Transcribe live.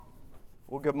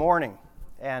Well, good morning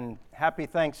and happy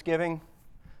Thanksgiving,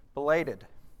 belated.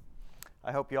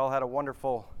 I hope you all had a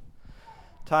wonderful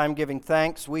time giving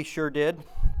thanks. We sure did.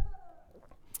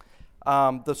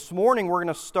 This morning we're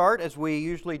going to start, as we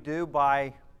usually do,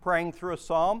 by praying through a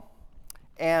psalm.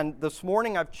 And this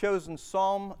morning I've chosen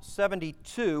Psalm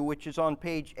 72, which is on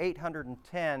page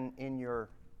 810 in your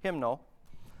hymnal.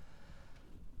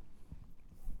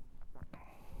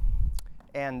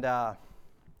 And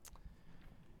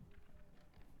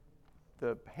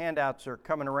the handouts are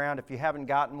coming around. If you haven't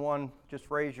gotten one,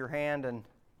 just raise your hand and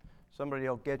somebody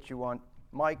will get you one.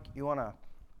 Mike, you want to?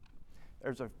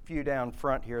 There's a few down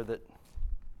front here that...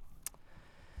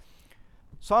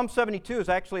 Psalm 72 is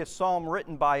actually a psalm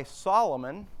written by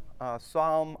Solomon,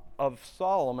 Psalm of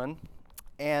Solomon,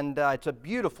 and it's a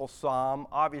beautiful psalm.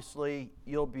 Obviously,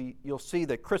 you'll see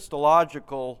the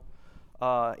Christological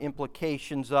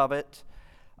implications of it.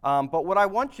 But what I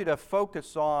want you to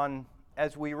focus on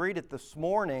as we read it this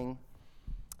morning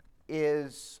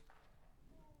is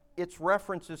its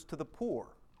references to the poor.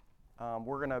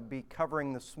 We're going to be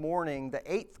covering this morning the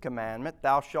 8th commandment,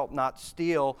 thou shalt not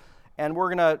steal, and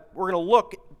we're going to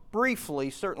look briefly,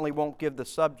 certainly won't give the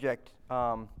subject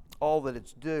all that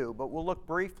it's due, but we'll look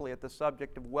briefly at the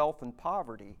subject of wealth and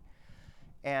poverty.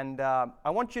 And I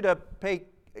want you to pay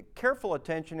careful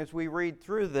attention as we read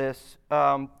through this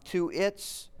to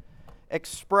its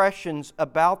expressions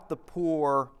about the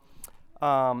poor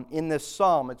in this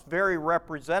psalm. It's very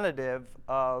representative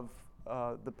of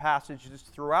the passages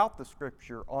throughout the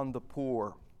Scripture on the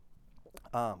poor.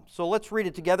 So let's read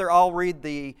it together. I'll read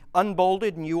the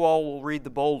unbolded and you all will read the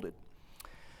bolded.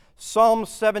 Psalm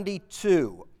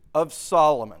 72 of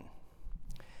Solomon.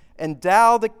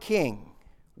 Endow the king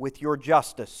with your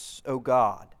justice, O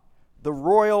God, the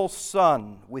royal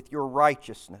son with your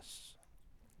righteousness.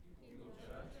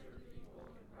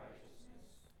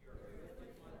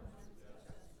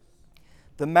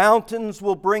 The mountains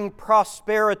will bring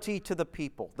prosperity to the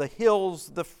people, the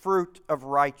hills the fruit of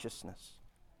righteousness.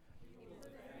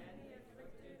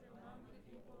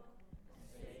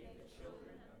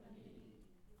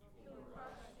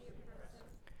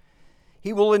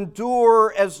 He will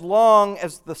endure as long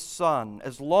as the sun,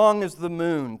 as long as the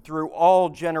moon, through all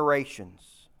generations.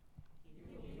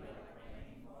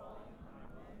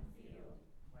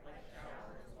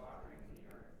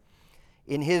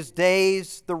 In his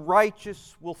days the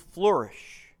righteous will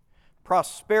flourish.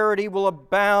 Prosperity will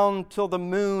abound till the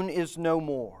moon is no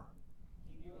more.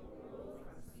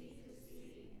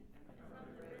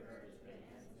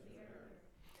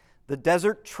 The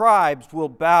desert tribes will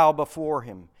bow before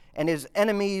him, and his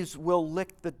enemies will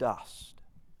lick the dust.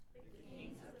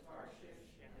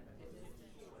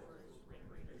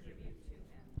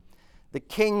 The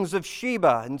kings of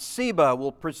Sheba and Seba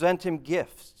will present him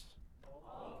gifts.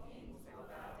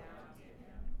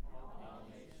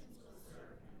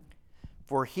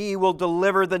 For he will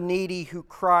deliver the needy who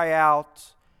cry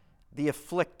out, the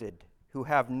afflicted who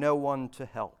have no one to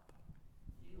help.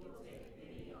 He will take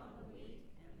pity on the weak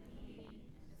and the needy,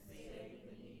 and save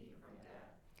the needy from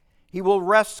death. He will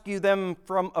rescue them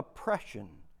from oppression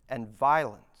and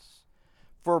violence,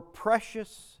 for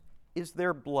precious is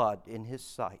their blood in his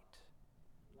sight.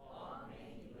 Long may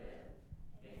he live,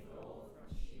 may gold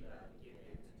from Sheba be given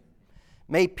to him.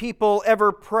 May people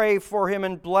ever pray for him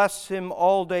and bless him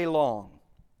all day long.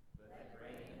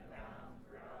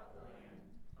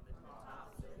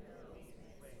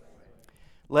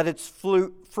 Let its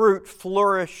fruit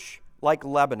flourish like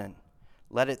Lebanon.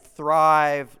 Let it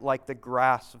thrive like the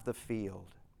grass of the field.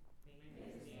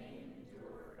 May his name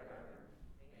endure forever.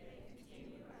 May it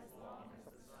continue as long as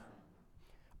the sun.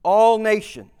 All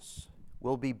nations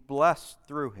will be blessed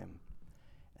through him,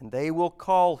 and they will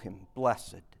call him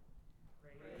blessed.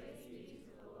 Praise be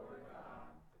to the Lord God,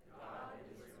 the God of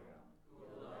Israel, who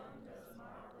alone does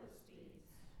marvelous deeds.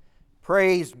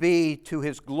 Praise be to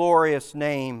his glorious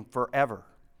name forever.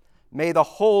 May the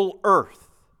whole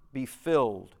earth be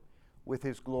filled with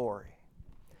his glory.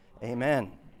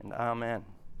 Amen and amen.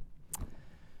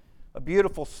 A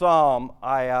beautiful psalm,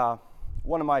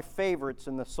 one of my favorites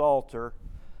in the Psalter.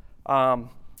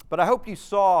 But I hope you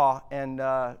saw and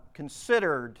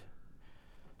considered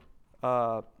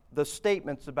the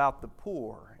statements about the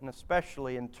poor, and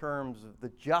especially in terms of the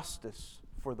justice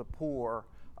for the poor,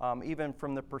 even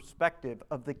from the perspective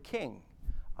of the king.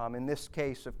 In this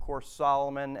case, of course,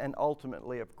 Solomon, and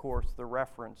ultimately, of course, the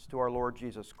reference to our Lord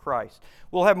Jesus Christ.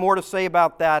 We'll have more to say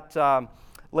about that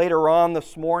later on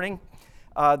this morning.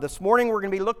 This morning, we're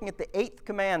going to be looking at the 8th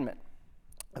commandment,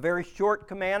 a very short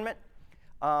commandment,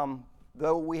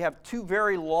 though we have two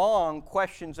very long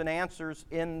questions and answers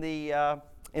in the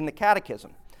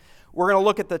catechism. We're going to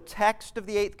look at the text of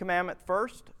the Eighth Commandment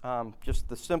first, just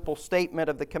the simple statement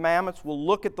of the commandments. We'll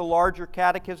look at the larger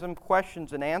catechism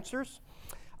questions and answers.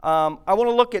 I want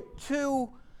to look at two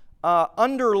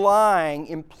underlying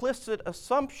implicit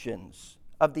assumptions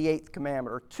of the Eighth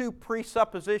Commandment, or two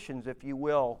presuppositions, if you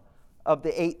will, of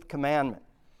the Eighth Commandment.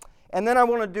 And then I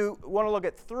want to look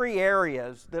at three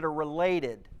areas that are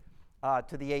related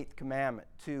to the Eighth Commandment,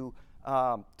 to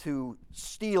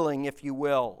stealing, if you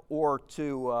will, or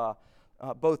to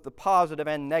both the positive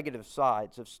and negative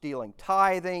sides of stealing: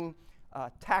 tithing,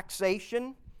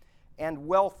 taxation, and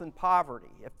wealth and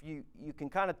poverty. If you can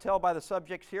kind of tell by the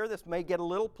subjects here, this may get a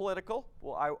little political.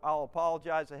 Well, I'll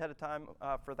apologize ahead of time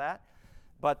for that,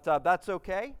 but that's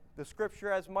okay. The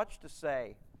Scripture has much to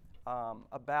say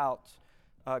about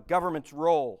government's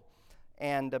role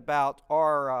and about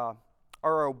our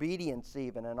obedience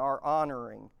even, and our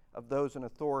honoring of those in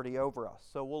authority over us.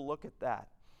 So we'll look at that.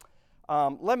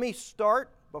 Let me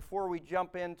start, before we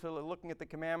jump into looking at the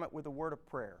commandment, with a word of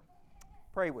prayer.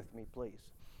 Pray with me, please.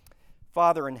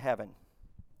 Father in heaven,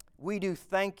 we do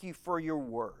thank you for your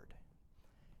word.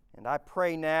 And I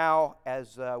pray now,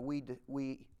 as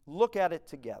we look at it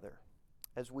together,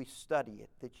 as we study it,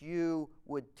 that you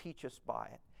would teach us by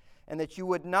it. And that you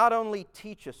would not only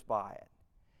teach us by it,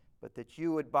 but that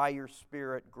you would, by your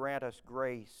Spirit, grant us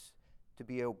grace to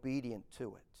be obedient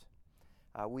to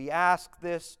it. We ask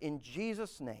this in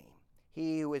Jesus' name,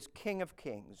 he who is King of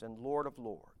kings and Lord of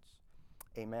lords.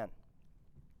 Amen.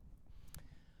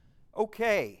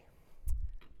 Okay,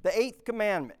 the Eighth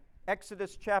Commandment,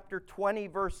 Exodus chapter 20,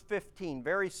 verse 15.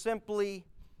 Very simply,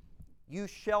 you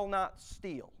shall not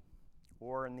steal.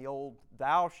 Or in the old,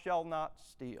 thou shalt not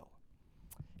steal.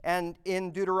 And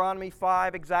in Deuteronomy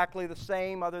 5, exactly the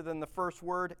same, other than the first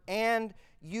word, and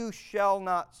you shall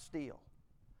not steal.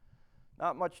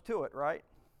 Not much to it, right?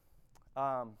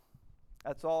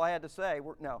 That's all I had to say.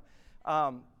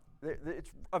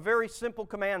 It's a very simple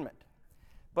commandment.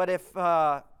 But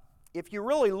if you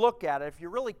really look at it, if you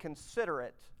really consider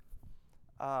it,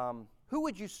 who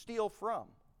would you steal from?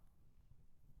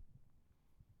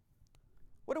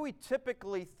 What do we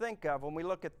typically think of when we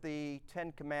look at the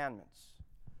Ten Commandments?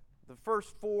 The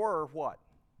first four are what?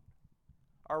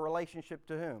 Our relationship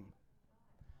to whom?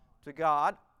 To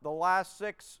God. The last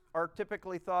six are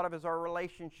typically thought of as our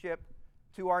relationship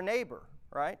to our neighbor,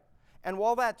 right? And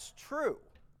while that's true,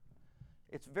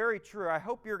 it's very true, I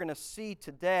hope you're going to see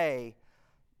today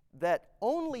that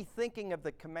only thinking of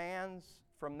the commands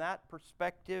from that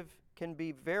perspective can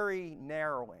be very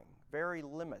narrowing, very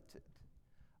limited.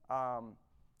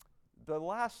 The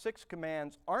last six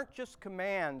commands aren't just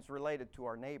commands related to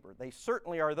our neighbor. They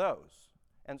certainly are those.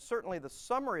 And certainly the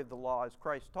summary of the law, as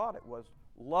Christ taught it, was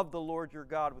love the Lord your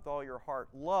God with all your heart.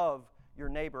 Love your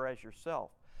neighbor as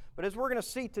yourself. But as we're going to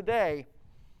see today,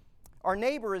 our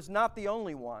neighbor is not the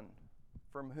only one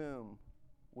from whom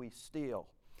we steal.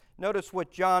 Notice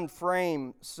what John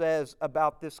Frame says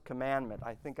about this commandment.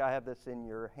 I think I have this in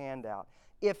your handout.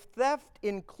 If theft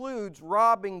includes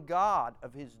robbing God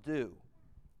of his due,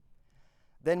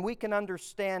 then we can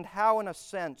understand how, in a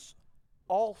sense,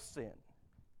 all sin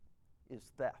is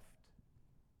theft.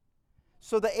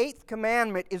 So the Eighth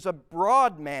Commandment is a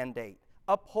broad mandate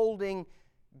upholding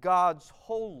God's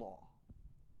whole law.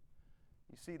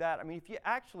 You see that? I mean, if you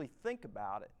actually think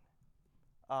about it,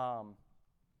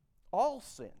 all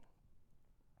sin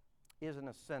is, in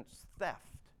a sense, theft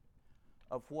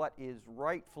of what is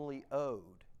rightfully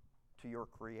owed to your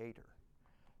Creator,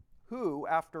 who,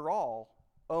 after all,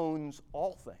 owns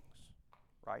all things,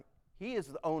 right? He is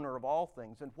the owner of all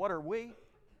things. And what are we?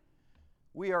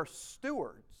 We are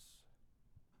stewards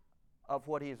of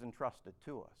what he has entrusted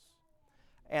to us.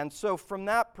 And so from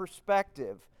that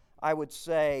perspective, I would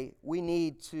say we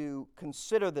need to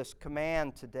consider this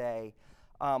command today.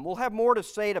 We'll have more to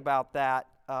say about that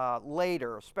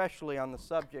later, especially on the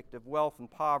subject of wealth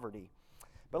and poverty.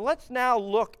 But let's now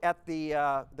look at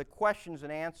the questions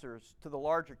and answers to the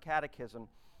larger catechism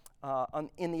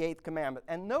in the Eighth Commandment.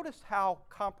 And notice how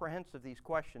comprehensive these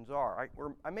questions are.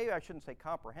 Maybe I shouldn't say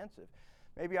comprehensive.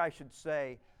 Maybe I should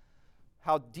say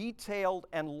how detailed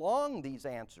and long these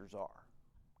answers are.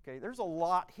 Okay, there's a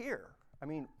lot here. I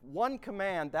mean, one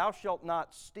command, thou shalt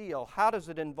not steal, how does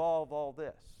it involve all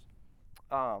this?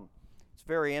 It's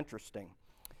very interesting.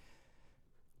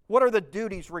 What are the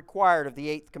duties required of the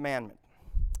Eighth Commandment?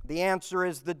 The answer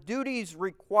is the duties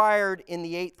required in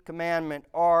the Eighth Commandment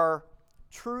are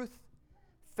truth,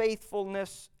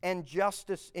 faithfulness, and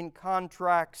justice in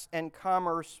contracts and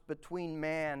commerce between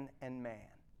man and man.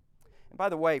 And by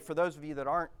the way, for those of you that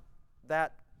aren't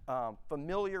that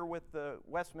familiar with the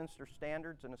Westminster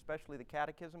Standards and especially the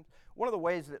catechisms, one of the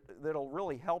ways that'll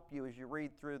really help you as you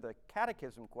read through the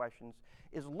catechism questions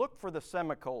is look for the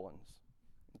semicolons,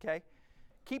 okay?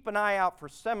 Keep an eye out for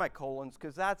semicolons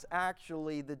because that's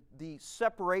actually the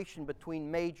separation between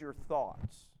major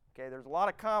thoughts. Okay, there's a lot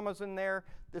of commas in there.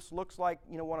 This looks like,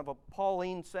 one of a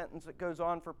Pauline sentence that goes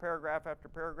on for paragraph after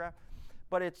paragraph.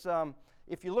 But it's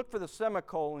if you look for the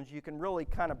semicolons, you can really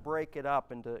kind of break it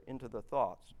up into the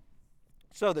thoughts.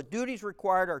 So the duties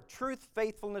required are truth,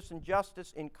 faithfulness, and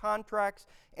justice in contracts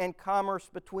and commerce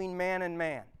between man and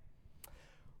man.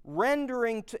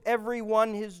 Rendering to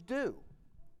everyone his due.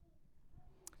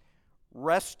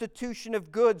 Restitution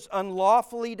of goods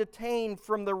unlawfully detained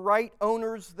from the right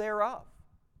owners thereof.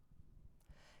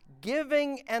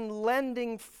 Giving and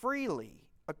lending freely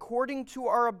according to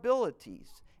our abilities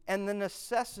and the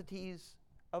necessities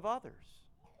of others.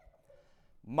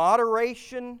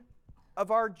 Moderation of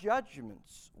our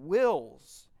judgments,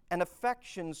 wills, and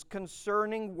affections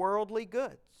concerning worldly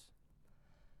goods.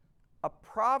 A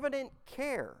provident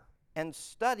care and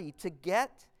study to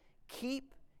get,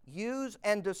 keep, use,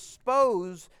 and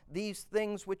dispose these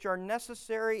things which are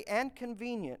necessary and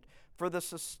convenient for the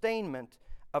sustainment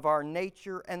of our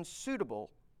nature and suitable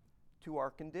to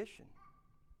our condition.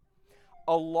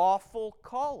 A lawful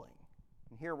calling.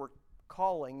 And here we're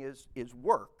calling is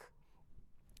work.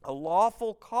 A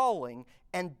lawful calling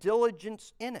and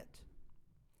diligence in it.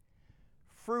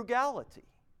 Frugality.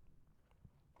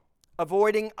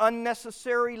 Avoiding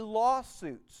unnecessary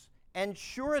lawsuits and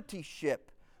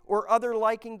suretyship or other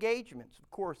like engagements. Of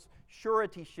course,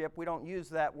 suretyship, we don't use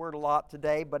that word a lot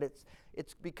today, but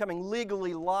it's becoming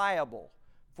legally liable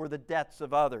for the debts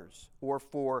of others or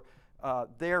for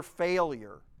their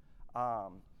failure.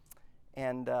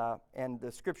 And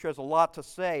the Scripture has a lot to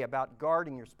say about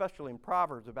guarding, especially in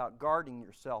Proverbs, about guarding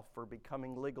yourself for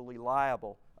becoming legally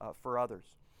liable for others.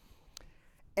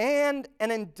 And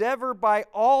an endeavor by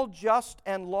all just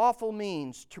and lawful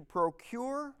means to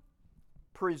procure,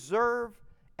 preserve,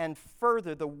 and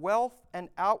further the wealth and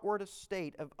outward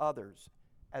estate of others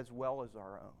as well as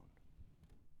our own.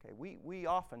 Okay, we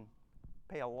often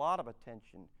pay a lot of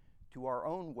attention to our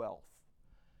own wealth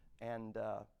and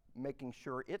making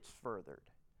sure it's furthered.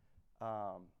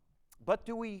 But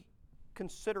do we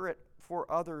consider it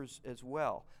for others as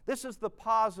well? This is the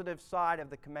positive side of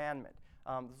the commandment.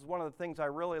 This is one of the things I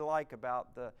really like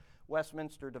about the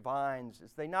Westminster Divines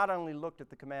is they not only looked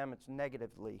at the commandments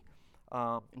negatively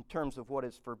in terms of what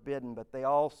is forbidden, but they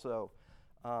also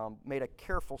made a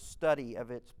careful study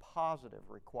of its positive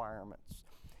requirements.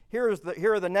 Here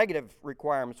are the negative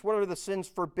requirements. What are the sins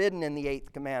forbidden in the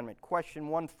 8th commandment? Question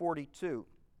 142.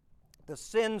 The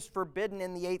sins forbidden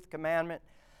in the 8th commandment,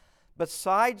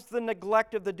 besides the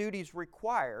neglect of the duties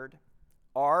required,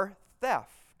 are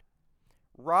theft,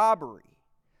 robbery,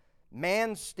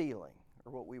 man-stealing,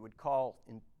 or what we would call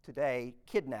today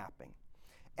kidnapping,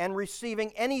 and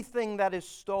receiving anything that is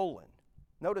stolen.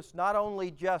 Notice not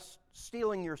only just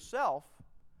stealing yourself,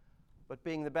 but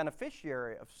being the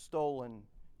beneficiary of stolen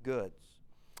goods.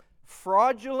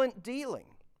 Fraudulent dealing,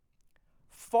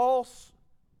 false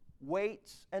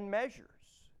weights and measures.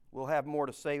 We'll have more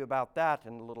to say about that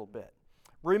in a little bit.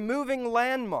 Removing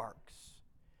landmarks,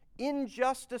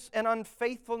 injustice and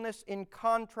unfaithfulness in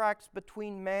contracts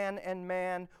between man and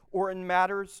man or in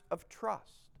matters of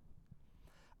trust.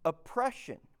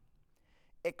 Oppression,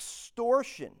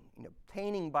 extortion,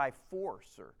 obtaining by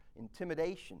force or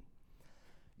intimidation.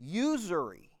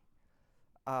 Usury,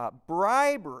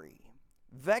 bribery,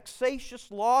 vexatious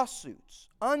lawsuits,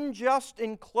 unjust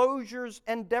enclosures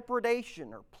and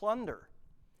depredation or plunder,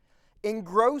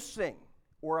 engrossing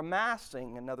or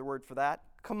amassing, another word for that,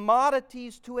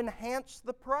 commodities to enhance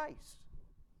the price.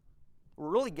 We're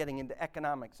really getting into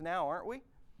economics now, aren't we?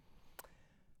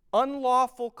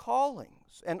 Unlawful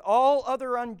callings and all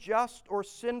other unjust or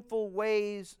sinful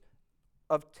ways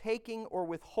of taking or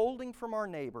withholding from our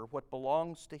neighbor what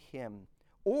belongs to him,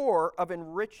 or of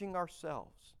enriching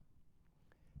ourselves.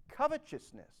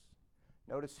 Covetousness.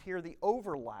 Notice here the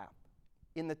overlap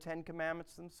in the 10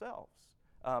 Commandments themselves.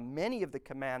 Many of the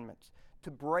commandments,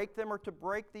 to break them or to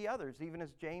break the others. Even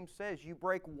as James says, you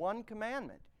break one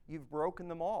commandment, you've broken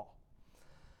them all.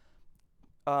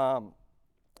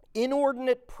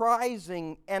 Inordinate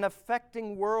prizing and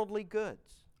affecting worldly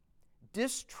goods.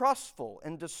 Distrustful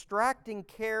and distracting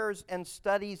cares and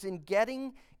studies in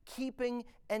getting, keeping,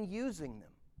 and using them.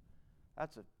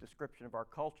 That's a description of our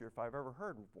culture if I've ever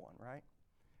heard of one, right?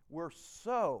 We're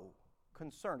so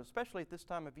concerned, especially at this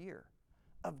time of year,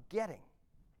 of getting,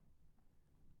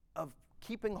 of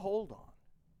keeping hold on,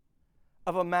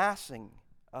 of amassing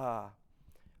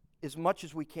as much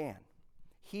as we can.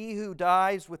 He who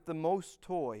dies with the most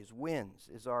toys wins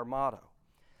is our motto.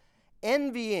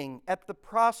 Envying at the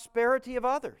prosperity of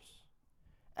others,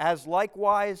 as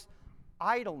likewise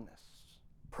idleness,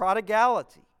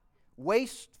 prodigality,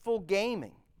 wasteful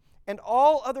gaming, and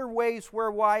all other ways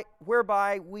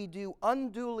whereby we do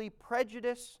unduly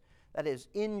prejudice, that is,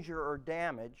 injure or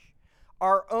damage,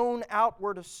 our own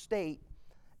outward estate,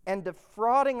 and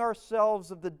defrauding ourselves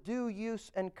of the due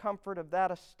use and comfort of that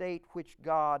estate which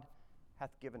God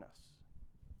hath given us.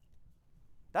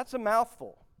 That's a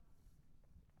mouthful.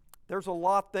 There's a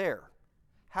lot there.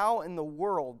 How in the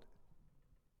world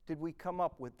did we come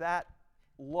up with that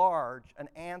large an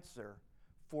answer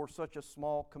for such a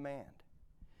small command?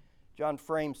 John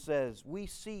Frame says, we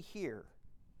see here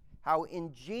how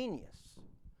ingenious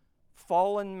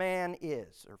fallen man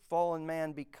is, or fallen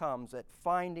man becomes, at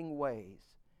finding ways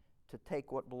to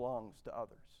take what belongs to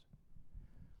others.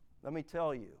 Let me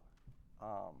tell you,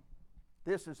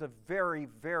 this is a very,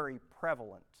 very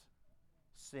prevalent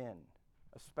sin,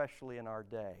 especially in our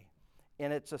day.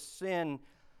 And it's a sin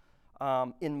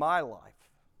in my life.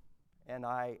 And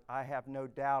I have no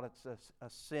doubt it's a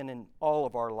sin in all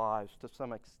of our lives to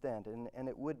some extent. And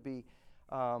it would be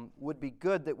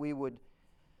good that we would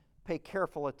pay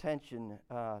careful attention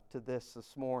to this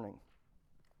morning.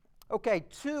 Okay,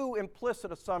 two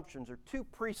implicit assumptions or two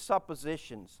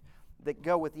presuppositions that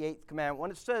go with the eighth commandment.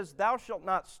 When it says, thou shalt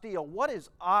not steal, what is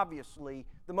obviously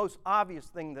the most obvious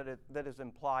thing that is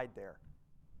implied there?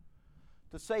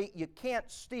 To say you can't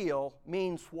steal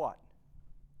means what?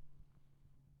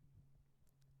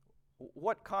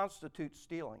 What constitutes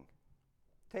stealing?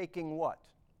 Taking what?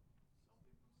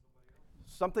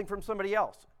 Something from somebody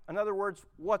else. In other words,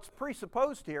 what's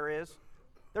presupposed here is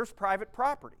there's private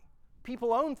property.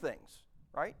 People own things,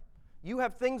 right? You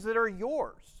have things that are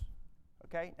yours.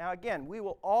 Okay? Now again, we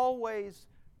will always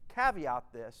caveat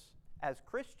this as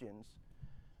Christians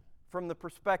from the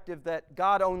perspective that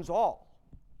God owns all,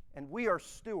 and we are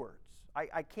stewards.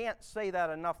 I can't say that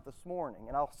enough this morning,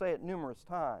 and I'll say it numerous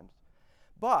times.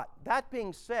 But that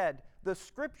being said, the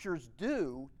Scriptures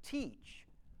do teach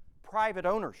private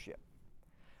ownership.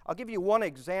 I'll give you one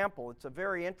example. It's a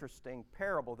very interesting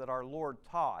parable that our Lord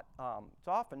taught. It's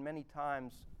often, many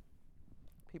times,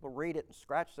 people read it and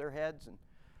scratch their heads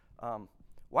and,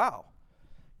 wow,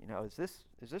 is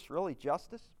this really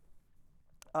justice?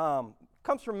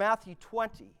 Comes from Matthew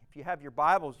 20. If you have your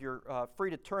Bibles, you're free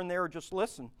to turn there or just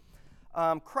listen.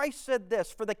 Christ said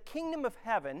this, "For the kingdom of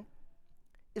heaven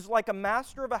is like a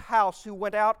master of a house who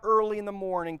went out early in the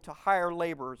morning to hire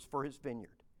laborers for his vineyard.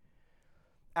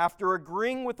 After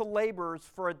agreeing with the laborers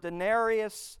for a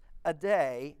denarius a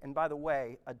day," and by the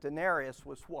way, a denarius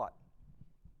was what?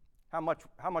 How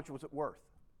much was it worth?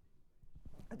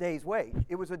 A day's wage.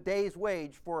 It was a day's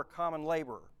wage for a common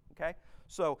laborer. Okay?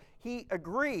 So he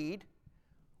agreed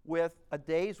with a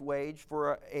day's wage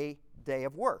for a day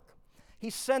of work. He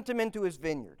sent him into his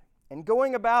vineyard. And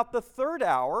going about the third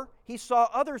hour, he saw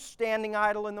others standing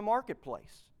idle in the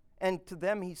marketplace. And to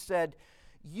them he said,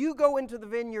 "You go into the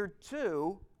vineyard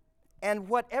too, and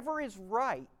whatever is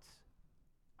right,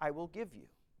 I will give you."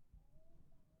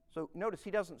 So notice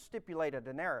he doesn't stipulate a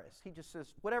denarius. He just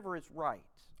says, whatever is right,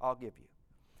 I'll give you.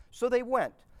 So they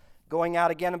went, going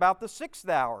out again about the 6th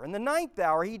hour. And the 9th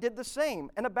hour he did the same.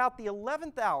 And about the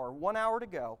 11th hour, 1 hour to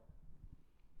go,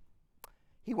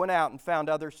 he went out and found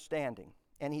others standing.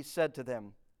 And he said to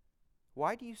them,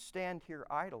 "Why do you stand here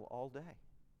idle all day?"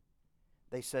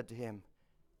 They said to him,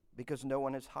 "Because no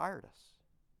one has hired us."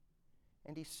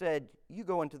 And he said, "You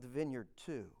go into the vineyard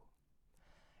too."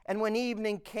 And when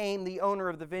evening came, the owner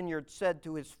of the vineyard said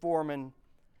to his foreman,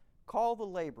 "Call the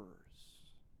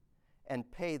laborers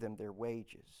and pay them their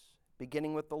wages,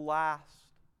 beginning with the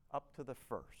last up to the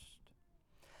first."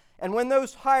 And when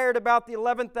those hired about the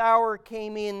 11th hour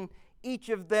came in, each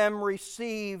of them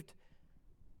received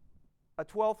a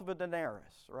 12th of a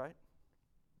denarius, right?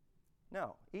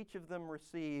 No, each of them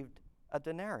received a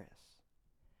denarius.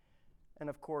 And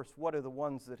of course, what do the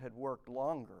ones that had worked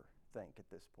longer think at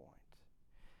this point?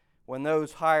 When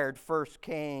those hired first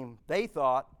came, they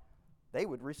thought they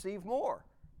would receive more.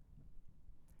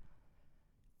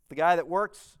 The guy that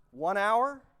works 1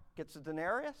 hour gets a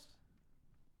denarius.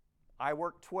 I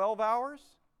work 12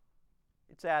 hours.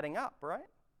 It's adding up, right?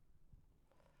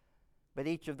 But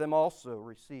each of them also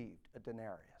received a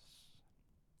denarius.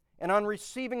 And on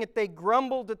receiving it, they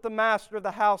grumbled at the master of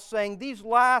the house, saying, "These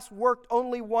last worked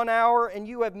only 1 hour, and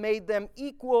you have made them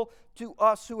equal to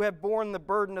us who have borne the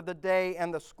burden of the day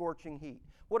and the scorching heat."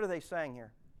 What are they saying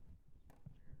here?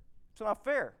 It's not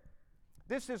fair.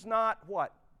 This is not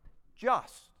what?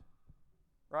 Just.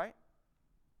 Right?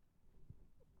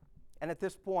 And at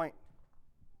this point,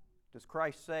 does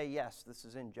Christ say, yes, this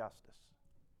is injustice?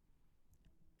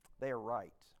 They are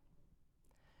right.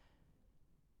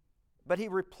 But he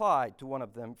replied to one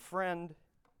of them, "Friend,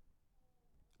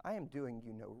 I am doing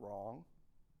you no wrong.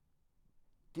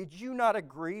 Did you not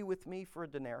agree with me for a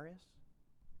denarius?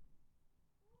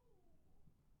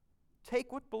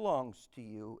 Take what belongs to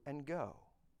you and go.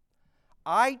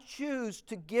 I choose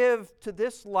to give to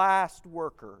this last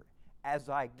worker as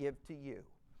I give to you."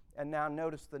 And now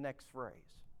notice the next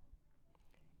phrase.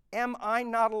 Am I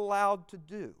not allowed to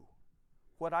do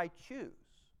what I choose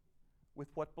with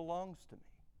what belongs to me?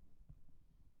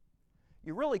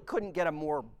 You really couldn't get a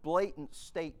more blatant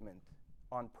statement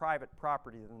on private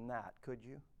property than that, could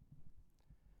you?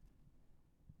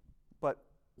 But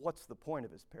what's the point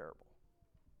of his parable,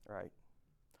 right?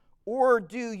 Or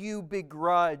do you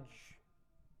begrudge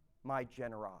my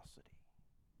generosity?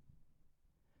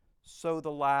 So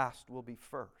the last will be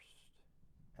first,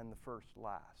 and the first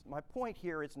last. My point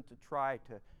here isn't to try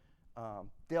to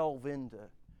delve into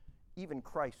even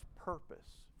Christ's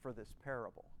purpose for this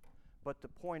parable, but to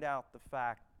point out the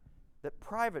fact that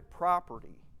private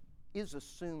property is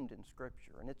assumed in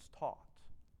Scripture, and it's taught.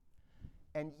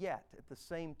 And yet, at the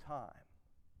same time,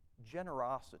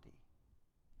 generosity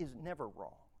is never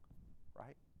wrong,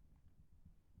 right?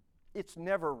 It's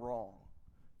never wrong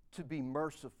to be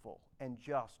merciful and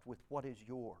just with what is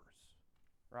yours,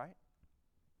 right?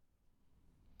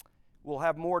 We'll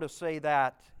have more to say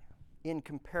that in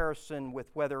comparison with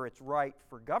whether it's right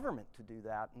for government to do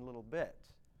that in a little bit.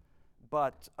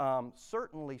 But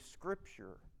certainly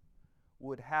Scripture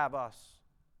would have us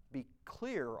be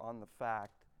clear on the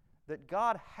fact that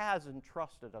God has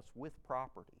entrusted us with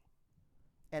property.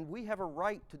 And we have a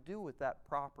right to do with that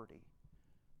property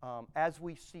as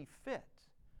we see fit,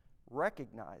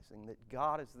 recognizing that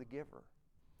God is the giver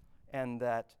and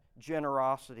that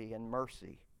generosity and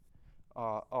mercy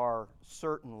are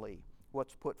certainly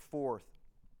what's put forth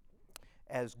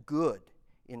as good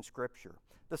in Scripture.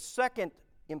 The second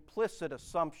implicit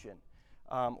assumption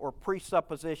or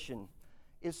presupposition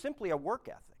is simply a work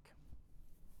ethic.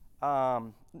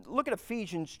 Look at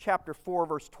Ephesians chapter 4,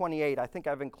 verse 28. I think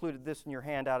I've included this in your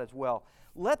handout as well.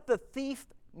 Let the thief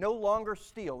no longer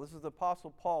steal. This is the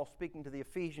Apostle Paul speaking to the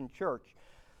Ephesian church.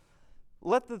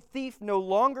 Let the thief no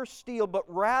longer steal, but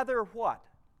rather what?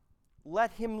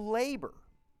 Let him labor,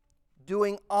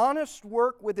 doing honest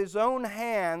work with his own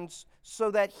hands, so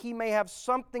that he may have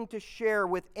something to share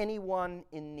with anyone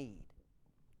in need.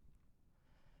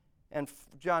 And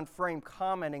John Frame,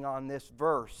 commenting on this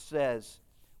verse, says,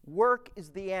 work is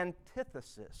the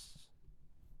antithesis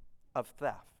of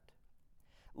theft.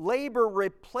 Labor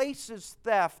replaces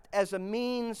theft as a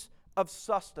means of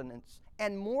sustenance.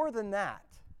 And more than that,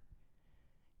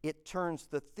 it turns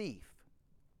the thief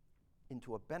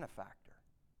into a benefactor.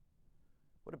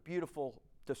 What a beautiful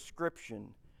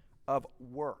description of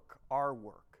work, our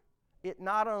work. It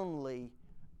not only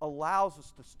allows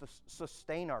us to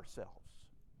sustain ourselves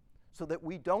so that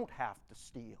we don't have to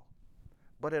steal,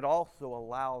 but it also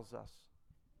allows us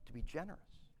to be generous,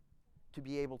 to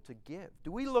be able to give.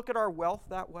 Do we look at our wealth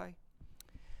that way?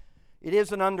 It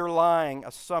is an underlying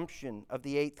assumption of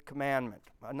the eighth commandment,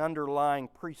 an underlying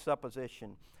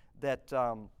presupposition that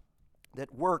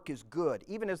that work is good.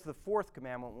 Even as the fourth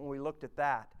commandment, when we looked at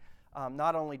that,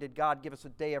 not only did God give us a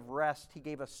day of rest, He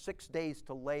gave us 6 days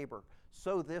to labor.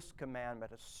 So this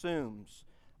commandment assumes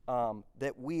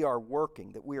that we are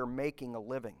working, that we are making a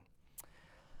living.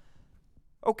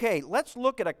 Okay, let's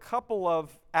look at a couple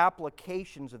of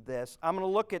applications of this. I'm going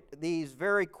to look at these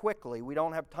very quickly. We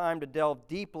don't have time to delve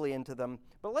deeply into them.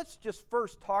 But let's just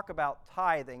first talk about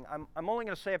tithing. I'm only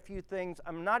going to say a few things.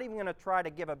 I'm not even going to try to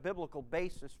give a biblical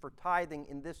basis for tithing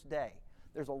in this day.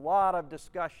 There's a lot of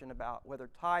discussion about whether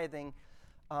tithing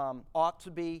ought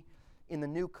to be in the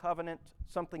new covenant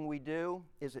something we do.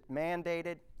 Is it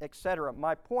mandated, etc.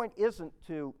 My point isn't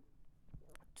to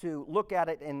look at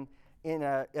it in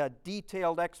a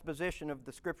detailed exposition of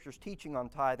the Scripture's teaching on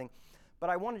tithing, but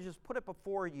I want to just put it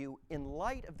before you in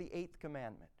light of the eighth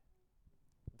commandment.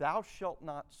 Thou shalt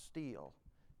not steal.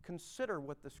 Consider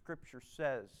what the Scripture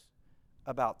says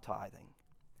about tithing.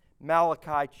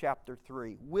 Malachi chapter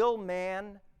 3. Will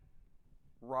man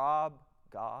rob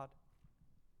God?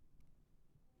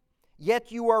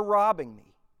 Yet you are robbing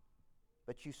me.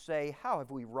 But you say, how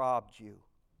have we robbed you?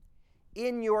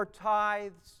 In your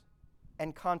tithes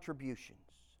and contributions.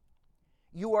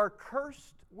 You are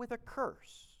cursed with a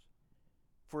curse,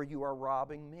 for you are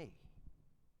robbing me,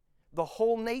 the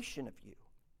whole nation of you.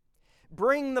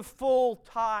 Bring the full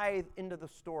tithe into the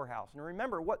storehouse. And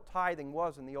remember what tithing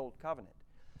was in the Old Covenant.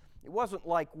 It wasn't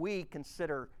like we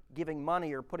consider giving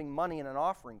money or putting money in an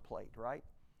offering plate, right?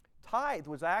 Tithe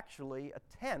was actually a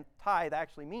tenth. Tithe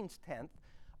actually means tenth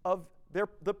of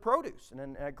the produce. In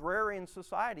an agrarian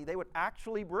society, they would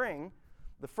actually bring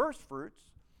the first fruits,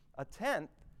 a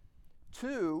tenth,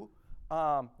 to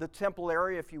the temple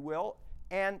area, if you will,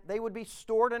 and they would be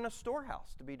stored in a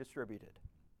storehouse to be distributed.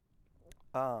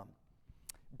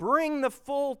 Bring the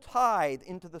full tithe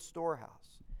into the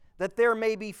storehouse, that there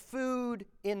may be food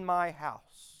in my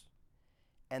house,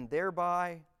 and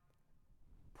thereby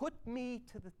put me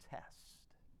to the test,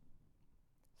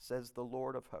 says the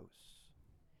Lord of hosts,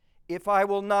 if I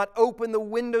will not open the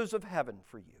windows of heaven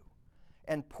for you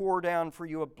and pour down for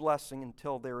you a blessing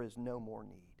until there is no more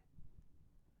need.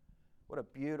 What a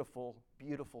beautiful,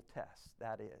 beautiful test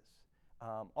that is.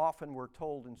 Often we're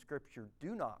told in Scripture,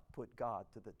 do not put God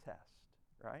to the test,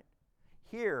 right?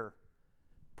 Here,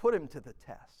 put him to the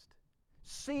test.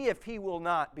 See if he will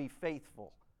not be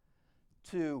faithful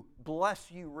to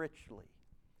bless you richly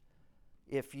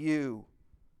if you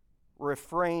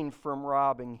refrain from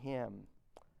robbing him.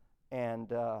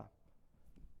 And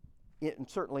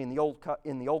certainly in the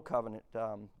old covenant,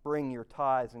 bring your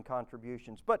tithes and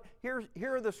contributions. But here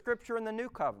are the Scripture in the new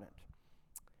covenant.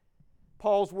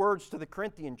 Paul's words to the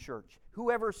Corinthian church: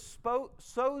 whoever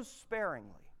sows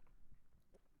sparingly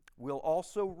will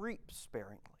also reap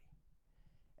sparingly,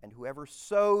 and whoever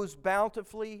sows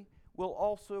bountifully will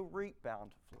also reap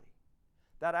bountifully.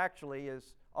 That actually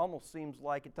almost seems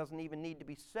like it doesn't even need to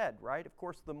be said, right? Of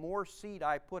course, the more seed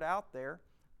I put out there,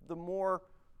 the more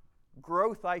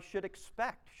growth I should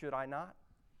expect, should I not?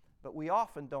 But we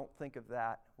often don't think of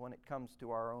that when it comes to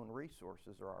our own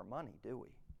resources or our money, do we?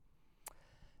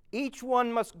 Each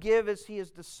one must give as he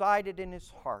has decided in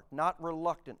his heart, not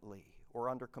reluctantly or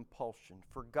under compulsion,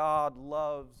 for God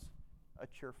loves a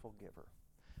cheerful giver.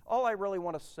 All I really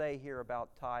want to say here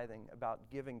about tithing, about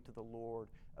giving to the Lord,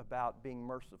 about being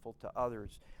merciful to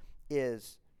others,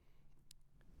 is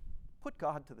put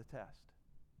God to the test.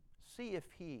 See if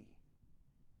he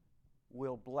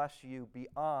will bless you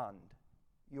beyond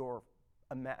your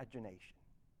imagination.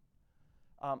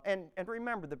 And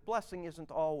remember, the blessing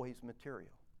isn't always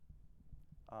material.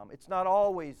 It's not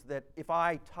always that if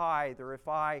I tithe or if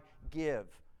I give,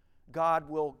 God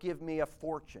will give me a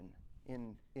fortune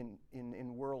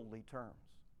in worldly terms.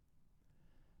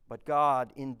 But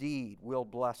God indeed will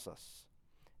bless us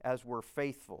as we're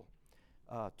faithful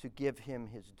to give him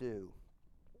his due.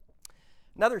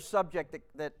 Another subject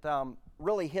that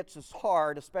really hits us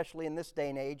hard, especially in this day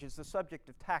and age, is the subject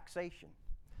of taxation.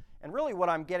 And really what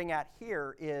I'm getting at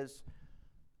here is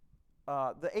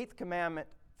the eighth commandment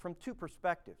from two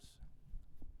perspectives.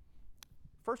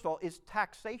 First of all, is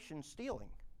taxation stealing?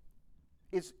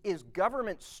 Is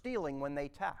government stealing when they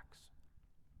tax?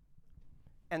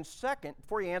 And second,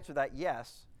 before you answer that,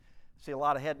 yes. See a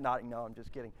lot of head nodding. No, I'm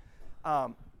just kidding.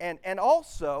 And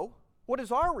also, what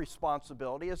is our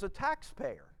responsibility as a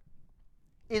taxpayer?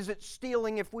 Is it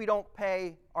stealing if we don't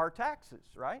pay our taxes,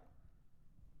 right?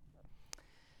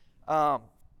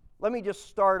 Let me just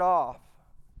start off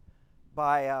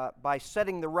by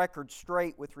setting the record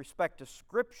straight with respect to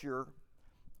Scripture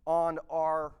on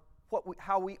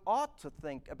how we ought to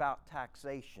think about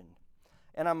taxation.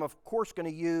 And I'm, of course, going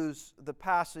to use the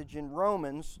passage in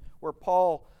Romans where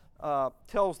Paul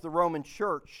tells the Roman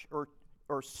church,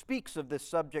 or speaks of this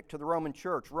subject to the Roman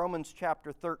church. Romans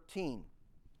chapter 13,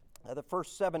 the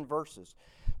first 7 verses.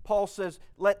 Paul says,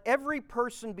 "Let every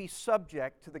person be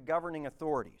subject to the governing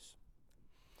authorities.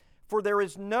 For there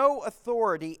is no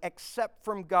authority except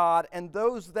from God, and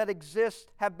those that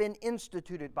exist have been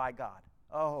instituted by God."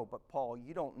 Oh, but Paul,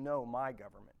 you don't know my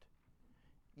government.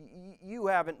 You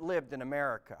haven't lived in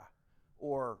America,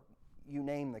 or you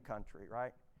name the country,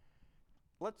 right?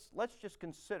 Let's just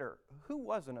consider, who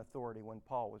was an authority when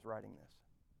Paul was writing this?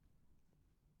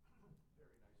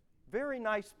 Very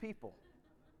nice people.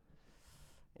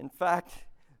 In fact,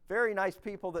 very nice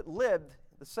people that lived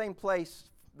the same place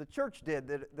the church did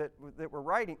that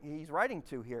he's writing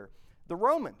to here. The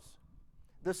Romans,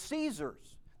 the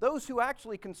Caesars, those who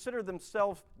actually consider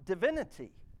themselves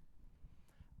divinity.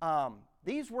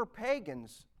 These were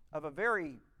pagans of a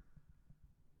very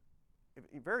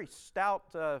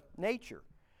stout nature.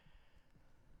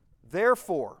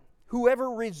 Therefore,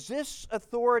 whoever resists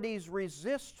authorities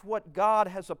resists what God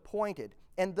has appointed,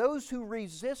 and those who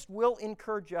resist will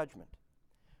incur judgment.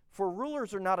 For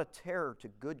rulers are not a terror to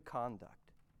good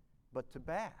conduct, but to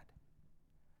bad.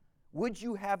 Would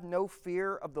you have no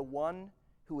fear of the one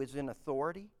who is in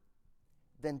authority?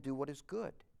 Then do what is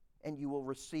good, and you will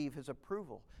receive his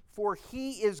approval. For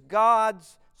he is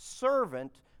God's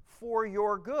servant for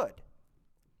your good.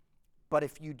 But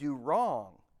if you do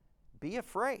wrong, be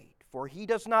afraid, for he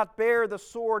does not bear the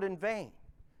sword in vain.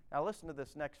 Now listen to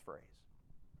this next phrase.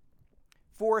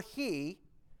 For he,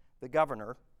 the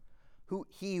governor, who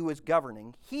is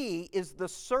governing, he is the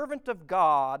servant of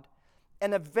God,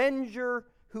 an avenger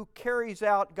who carries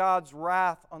out God's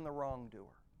wrath on the wrongdoer.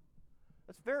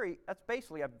 That's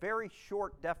basically a very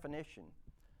short definition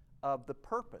of the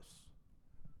purpose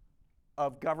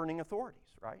of governing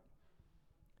authorities, right?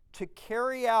 To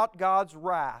carry out God's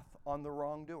wrath on the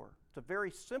wrongdoer. It's a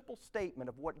very simple statement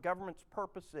of what government's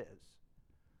purpose is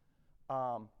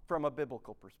from a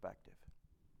biblical perspective.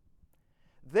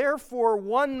 Therefore,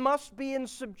 one must be in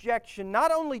subjection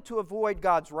not only to avoid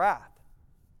God's wrath,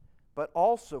 but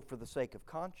also for the sake of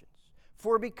conscience.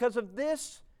 For because of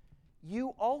this, you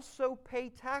also pay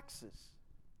taxes.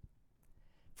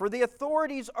 For the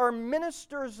authorities are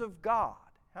ministers of God.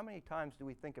 How many times do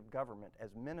we think of government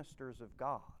as ministers of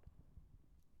God?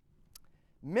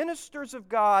 Ministers of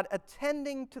God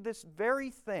attending to this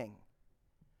very thing,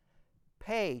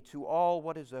 pay to all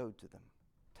what is owed to them.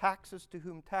 Taxes to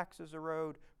whom taxes are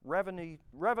owed, revenue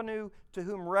to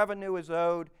whom revenue is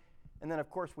owed, and then of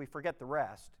course we forget the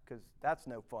rest because that's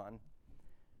no fun.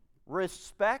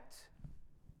 Respect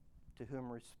to whom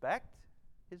respect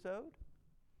is owed.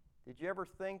 Did you ever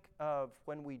think of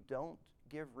when we don't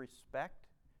give respect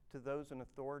to those in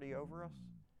authority over us?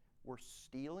 We're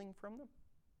stealing from them.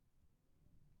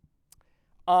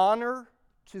 Honor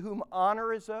to whom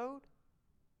honor is owed.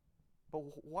 But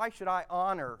why should I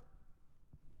honor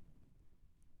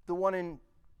the one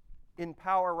in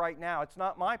power right now? It's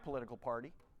not my political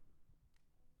party.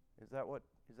 Is that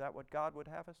what God would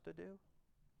have us to do?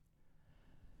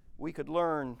 We could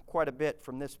learn quite a bit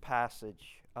from this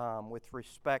passage with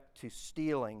respect to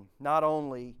stealing, not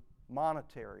only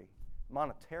monetarily,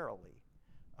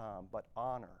 but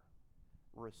honor,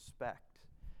 respect.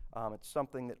 It's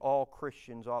something that all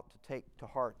Christians ought to take to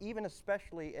heart, even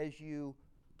especially as you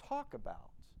talk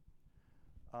about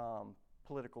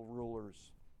political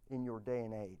rulers in your day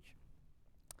and age.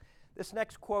 This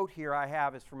next quote here I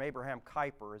have is from Abraham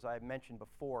Kuyper. As I mentioned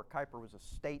before, Kuyper was a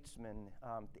statesman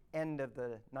at the end of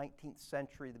the 19th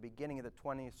century, the beginning of the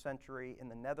 20th century in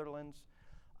the Netherlands.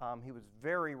 He was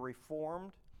very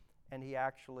reformed, and he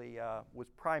actually was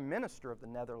prime minister of the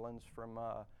Netherlands from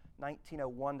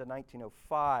 1901 to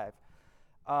 1905.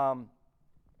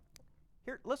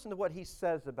 Here, listen to what he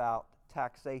says about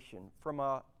taxation from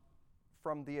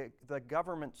the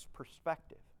government's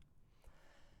perspective.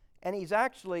 And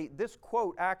this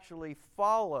quote actually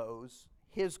follows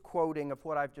his quoting of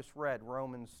what I've just read,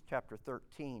 Romans chapter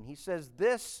 13. He says,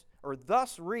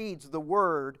 thus reads the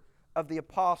word of the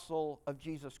apostle of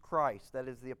Jesus Christ, that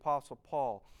is the apostle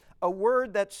Paul, a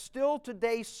word that still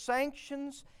today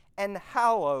sanctions and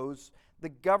hallows the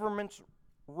government's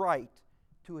right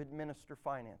to administer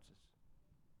finances.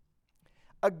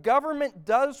 A government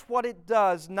does what it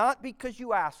does not because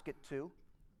you ask it to,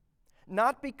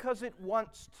 not because it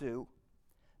wants to,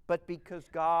 but because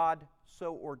God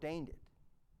so ordained it.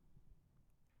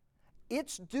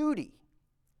 Its duty,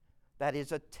 that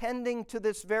is attending to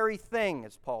this very thing,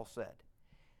 as Paul said,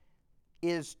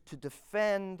 is to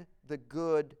defend the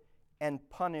good and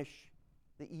punish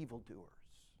the evildoers,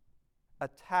 a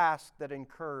task that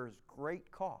incurs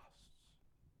great costs.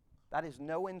 That is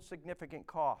no insignificant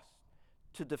cost,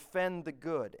 to defend the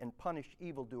good and punish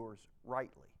evildoers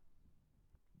rightly.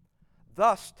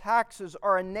 Thus, taxes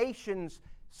are a nation's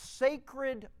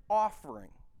sacred offering,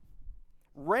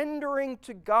 rendering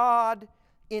to God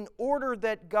in order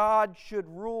that God should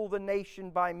rule the nation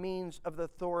by means of the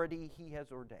authority He has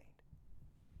ordained.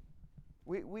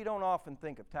 We don't often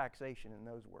think of taxation in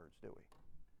those words, do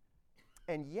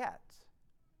we? And yet,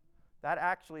 that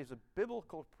actually is a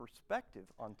biblical perspective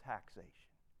on taxation.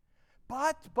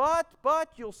 But,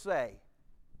 you'll say,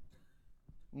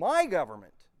 my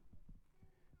government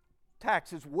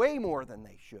taxes way more than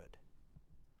they should.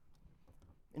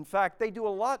 In fact, they do a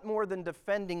lot more than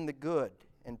defending the good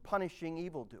and punishing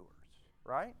evildoers,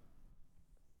 right?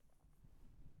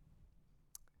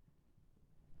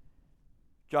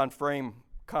 John Frame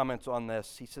comments on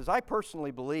this. He says, I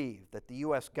personally believe that the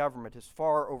U.S. government has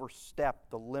far overstepped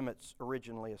the limits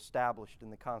originally established in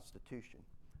the Constitution.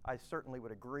 I certainly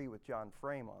would agree with John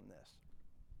Frame on this.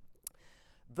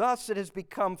 Thus, it has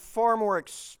become far more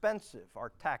expensive.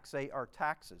 Our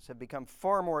taxes have become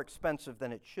far more expensive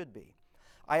than it should be.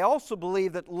 I also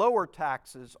believe that lower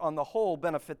taxes on the whole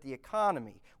benefit the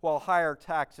economy, while higher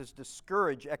taxes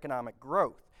discourage economic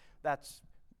growth. That's,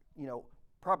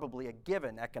 probably a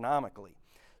given economically.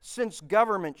 since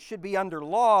government should be under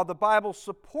law, the Bible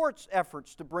supports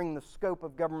efforts to bring the scope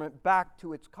of government back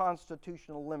to its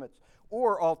constitutional limits,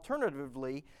 or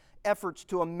alternatively, efforts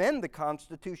to amend the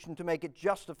Constitution to make it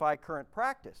justify current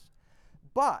practice.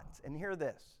 But, and hear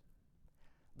this,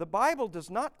 the Bible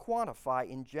does not quantify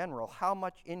in general how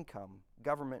much income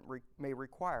government may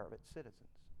require of its citizens.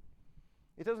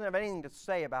 It doesn't have anything to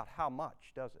say about how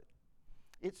much, does it?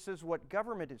 It says what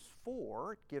government is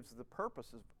for. It gives the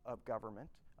purposes of government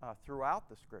throughout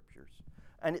the Scriptures.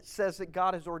 And it says that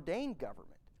God has ordained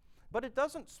government. But it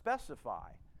doesn't specify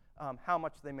how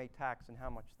much they may tax and how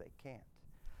much they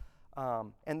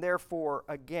can't. And therefore,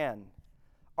 again,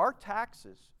 our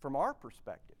taxes, from our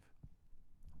perspective,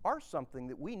 are something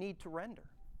that we need to render,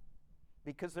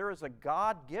 because there is a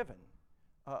God-given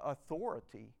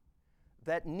authority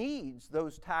that needs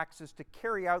those taxes to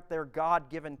carry out their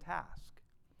God-given task.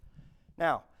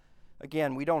 Now,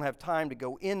 again, we don't have time to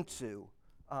go into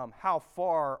how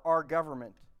far our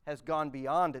government has gone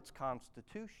beyond its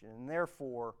Constitution, and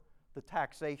therefore the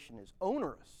taxation is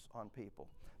onerous on people.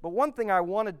 But one thing I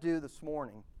want to do this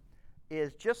morning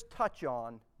is just touch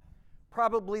on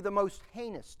probably the most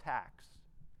heinous tax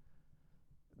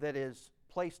that is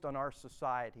placed on our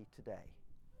society today.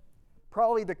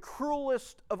 Probably the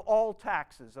cruelest of all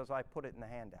taxes, as I put it in the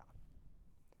handout.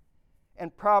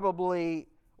 And probably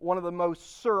one of the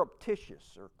most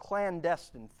surreptitious or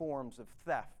clandestine forms of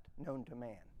theft known to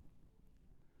man.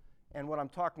 And what I'm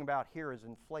talking about here is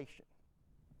inflation.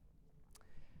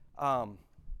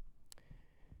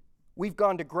 We've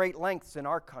gone to great lengths in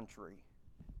our country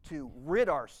to rid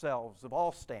ourselves of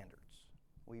all standards.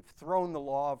 We've thrown the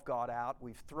law of God out.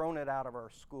 We've thrown it out of our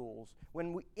schools.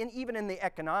 Even in the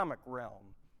economic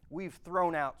realm, we've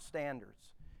thrown out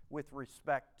standards with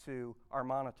respect to our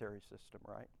monetary system,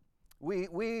 right?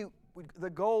 The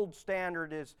gold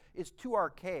standard is too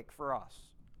archaic for us.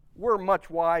 We're much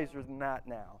wiser than that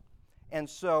now. And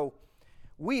so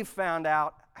we've found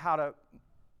out how to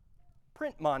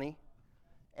print money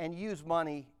and use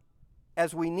money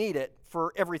as we need it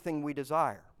for everything we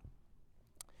desire.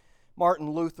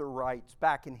 Martin Luther writes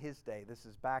back in his day, this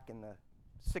is back in the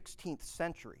 16th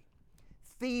century,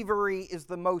 thievery is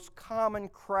the most common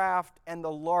craft and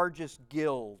the largest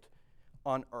guild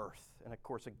on earth. And of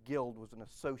course, a guild was an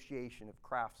association of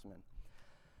craftsmen.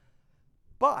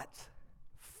 But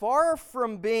far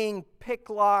from being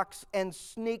picklocks and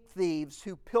sneak thieves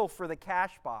who pilfer the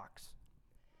cash box,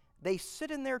 they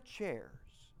sit in their chairs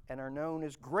and are known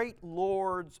as great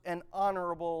lords and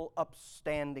honorable,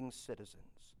 upstanding citizens,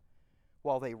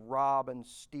 while they rob and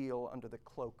steal under the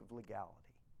cloak of legality.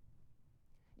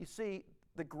 You see,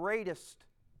 the greatest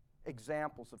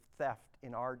examples of theft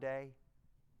in our day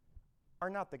are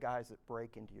not the guys that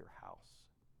break into your house,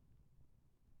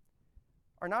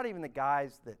 are not even the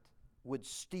guys that would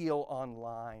steal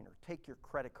online or take your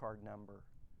credit card number,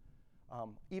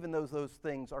 even though those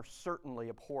things are certainly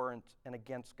abhorrent and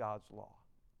against God's law.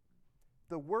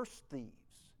 The worst thieves,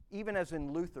 even as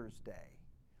in Luther's day,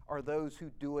 are those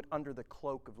who do it under the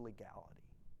cloak of legality.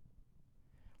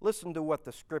 Listen to what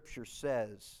the Scripture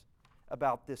says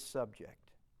about this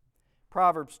subject.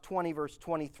 Proverbs 20, verse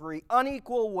 23,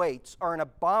 unequal weights are an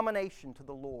abomination to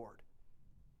the Lord,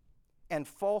 and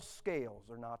false scales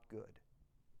are not good.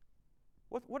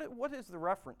 What is the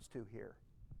reference to here?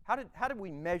 How did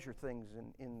we measure things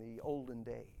in the olden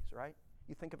days, right?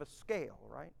 You think of a scale,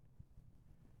 right?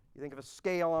 You think of a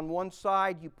scale on one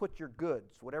side, you put your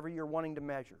goods, whatever you're wanting to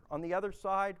measure. On the other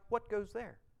side, what goes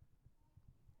there?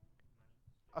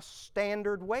 A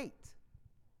standard weight,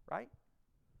 right?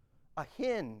 A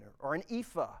hin or an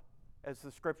ephah, as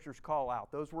the Scriptures call out.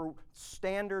 Those were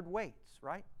standard weights,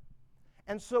 right?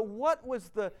 And so what was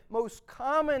the most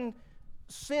common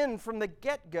sin from the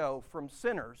get-go from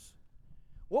sinners?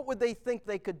 What would they think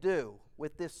they could do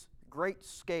with this great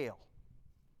scale?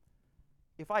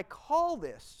 If I call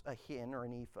this a hin or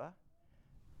an ephah,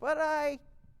 but I,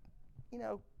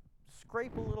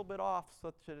 scrape a little bit off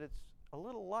such that it's a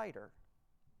little lighter,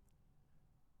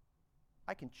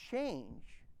 I can change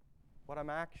what I'm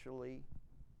actually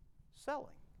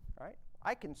selling, right?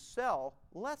 I can sell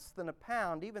less than a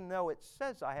pound even though it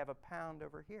says I have a pound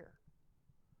over here.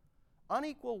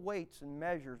 Unequal weights and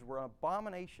measures were an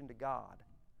abomination to God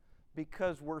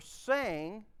because we're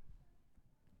saying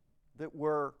that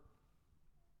we're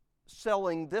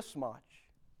selling this much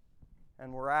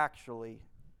and we're actually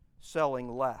selling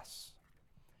less.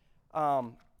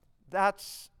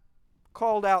 That's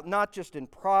called out not just in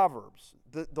Proverbs.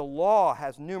 The law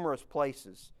has numerous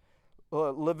places.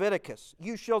 Leviticus,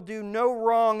 you shall do no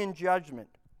wrong in judgment,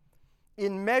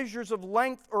 in measures of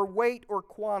length or weight or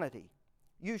quantity.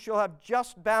 You shall have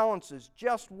just balances,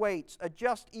 just weights, a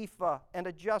just ephah, and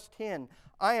a just hin.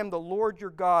 I am the Lord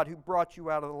your God who brought you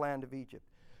out of the land of Egypt.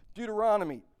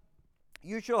 Deuteronomy,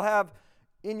 you shall not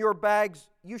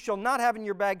have in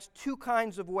your bags two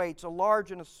kinds of weights, a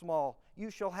large and a small. You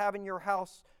shall not have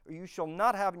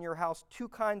in your house two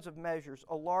kinds of measures,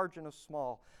 a large and a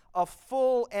small. A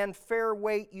full and fair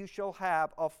weight you shall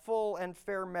have, a full and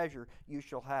fair measure you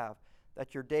shall have,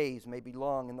 that your days may be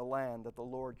long in the land that the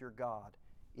Lord your God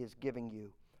is giving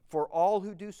you. For all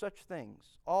who do such things,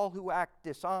 all who act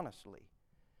dishonestly,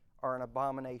 are an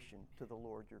abomination to the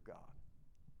Lord your God.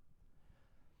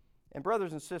 And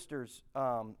brothers and sisters,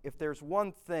 if there's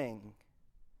one thing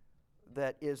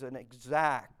that is an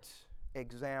exact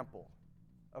example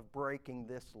of breaking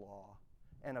this law,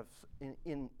 and of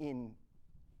in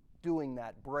doing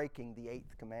that, breaking the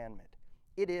 8th commandment,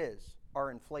 it is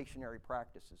our inflationary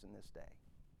practices in this day.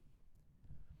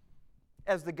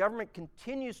 As the government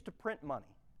continues to print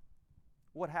money,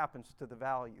 what happens to the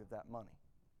value of that money?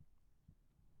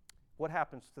 What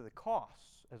happens to the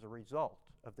costs as a result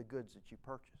of the goods that you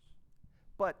purchase?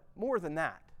 But more than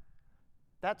that,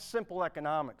 that's simple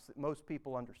economics that most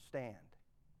people understand.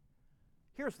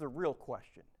 Here's the real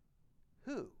question.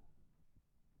 Who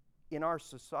in our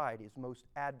society is most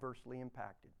adversely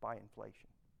impacted by inflation?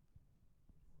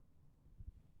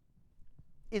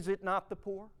 Is it not the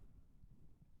poor?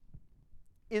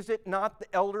 Is it not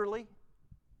the elderly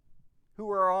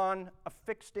who are on a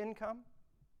fixed income,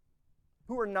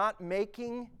 who are not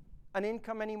making an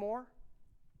income anymore?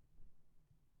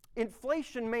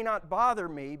 Inflation may not bother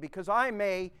me because I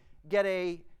may get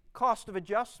a cost of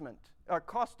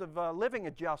living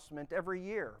adjustment every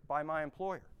year by my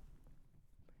employer.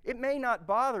 It may not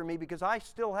bother me because I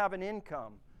still have an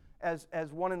income as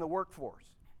one in the workforce.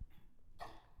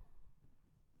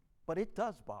 But it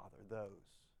does bother those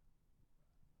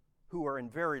who are in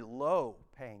very low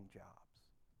paying jobs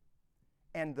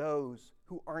and those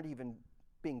who aren't even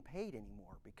being paid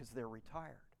anymore because they're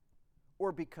retired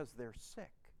or because they're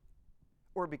sick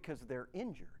or because they're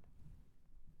injured.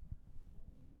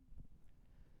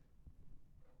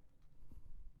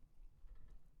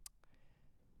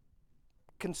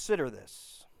 Consider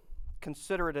this.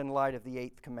 Consider it in light of the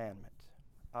 8th commandment.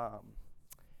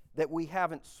 That we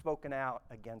haven't spoken out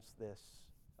against this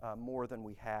more than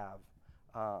we have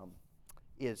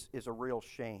is a real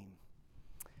shame.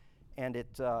 And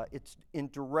it's in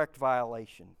direct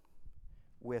violation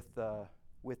with the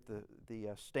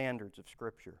standards of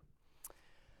Scripture.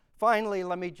 Finally,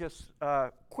 let me just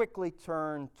quickly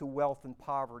turn to wealth and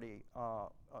poverty.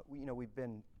 We've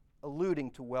been alluding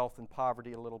to wealth and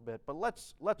poverty a little bit, but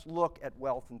let's look at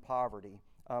wealth and poverty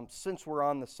since we're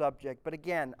on the subject. But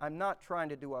again, I'm not trying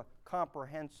to do a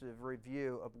comprehensive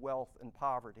review of wealth and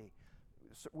poverty.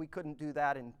 So we couldn't do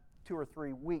that in 2 or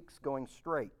 3 weeks going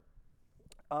straight.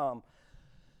 But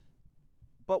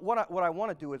what I want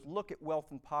to do is look at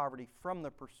wealth and poverty from the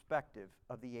perspective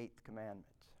of the 8th commandment.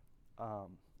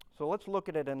 So let's look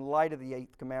at it in light of the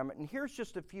 8th commandment. And here's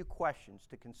just a few questions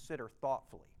to consider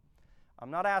thoughtfully.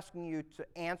 I'm not asking you to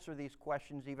answer these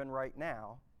questions even right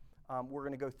now. We're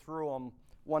going to go through them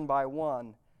one by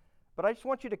one. But I just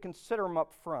want you to consider them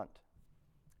up front.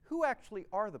 Who actually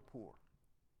are the poor?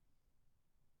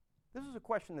 This is a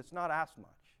question that's not asked much.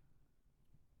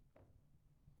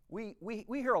 We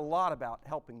hear a lot about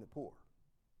helping the poor.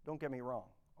 Don't get me wrong.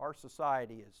 Our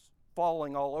society is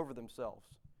falling all over themselves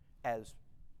as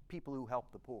people who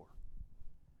help the poor.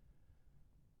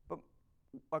 But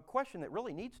a question that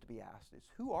really needs to be asked is,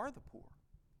 who are the poor?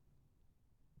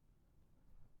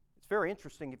 It's very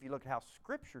interesting if you look at how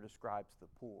Scripture describes the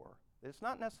poor. It's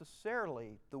not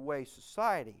necessarily the way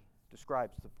society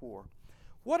describes the poor.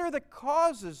 What are the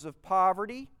causes of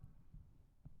poverty,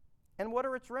 and what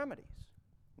are its remedies?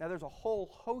 Now, there's a whole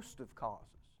host of causes,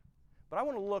 but I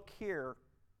want to look here,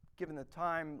 given the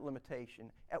time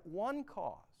limitation, at one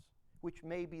cause, which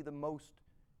may be the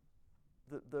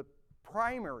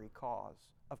primary cause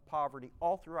of poverty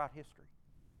all throughout history,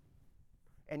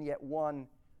 and yet one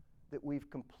that we've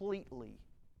completely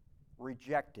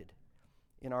rejected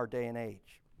in our day and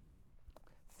age.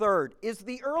 Third, is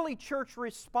the early church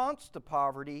response to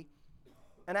poverty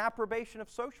an approbation of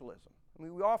socialism? I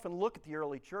mean, we often look at the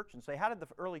early church and say, how did the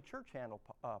early church handle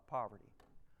poverty?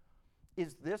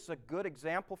 Is this a good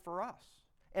example for us?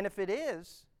 And if it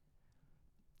is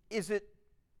it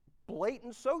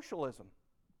blatant socialism?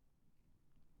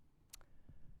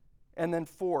 And then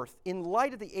fourth, in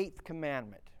light of the 8th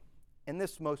commandment, and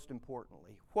this most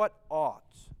importantly, what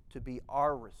ought to be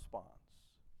our response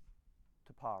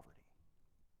to poverty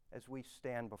as we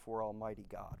stand before Almighty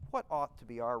God? What ought to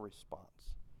be our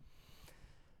response?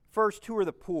 First, who are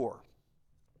the poor?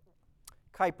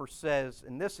 Kuyper says,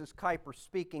 and this is Kuyper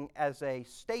speaking as a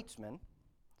statesman,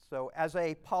 so as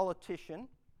a politician,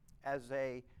 as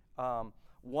a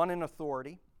one in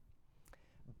authority.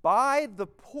 By the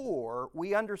poor,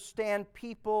 we understand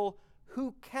people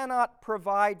who cannot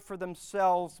provide for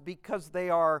themselves because they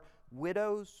are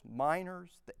widows,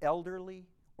 minors, the elderly,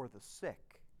 or the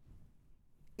sick.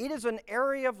 It is an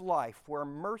area of life where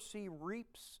mercy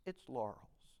reaps its laurels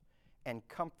and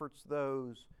comforts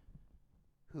those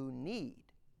who need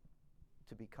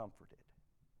to be comforted.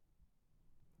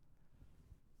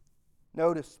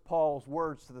 Notice Paul's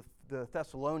words to the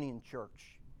Thessalonian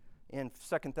church in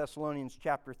 2 Thessalonians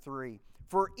chapter 3.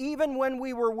 For even when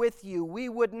we were with you, we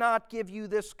would give you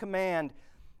this command,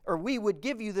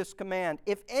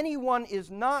 if anyone is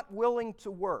not willing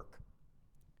to work,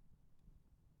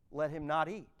 let him not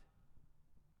eat.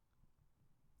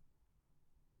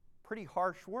 Pretty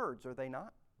harsh words, are they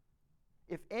not?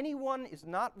 If anyone is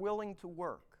not willing to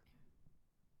work,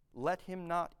 let him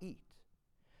not eat.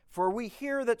 For we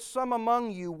hear that some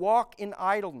among you walk in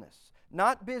idleness,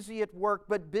 not busy at work,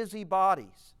 but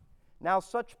busybodies. Now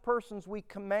such persons we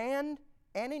command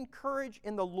and encourage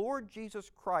in the Lord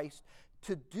Jesus Christ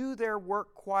to do their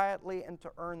work quietly and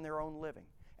to earn their own living.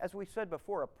 As we said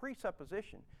before, a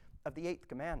presupposition of the 8th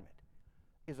commandment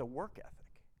is a work ethic.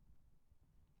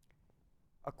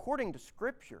 According to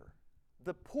Scripture,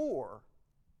 the poor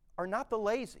are not the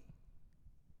lazy,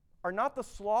 are not the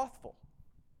slothful.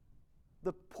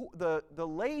 The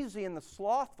lazy and the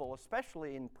slothful,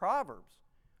 especially in Proverbs,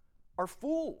 are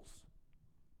fools,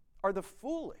 are the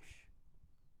foolish.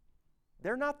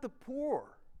 They're not the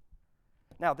poor.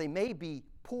 Now, they may be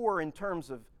poor in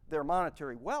terms of their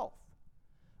monetary wealth,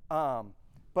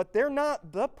 but they're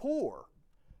not the poor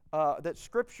that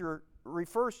Scripture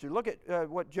refers to. Look at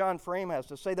what John Frame has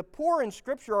to say. The poor in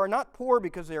Scripture are not poor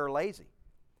because they are lazy,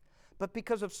 but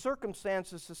because of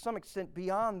circumstances to some extent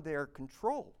beyond their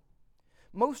control.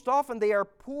 Most often they are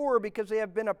poor because they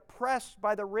have been oppressed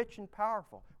by the rich and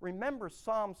powerful. Remember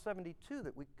Psalm 72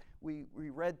 that we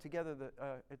read together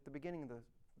at the beginning of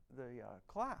the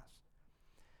class.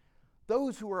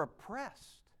 Those who are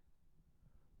oppressed,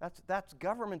 that's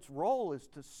government's role, is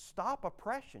to stop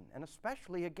oppression, and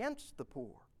especially against the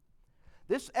poor.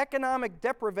 This economic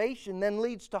deprivation then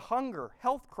leads to hunger,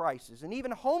 health crisis, and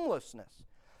even homelessness.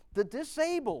 The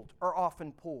disabled are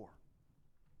often poor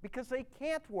because they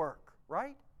can't work.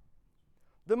 Right?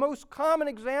 The most common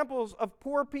examples of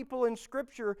poor people in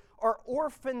Scripture are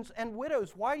orphans and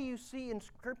widows. Why do you see in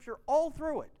Scripture all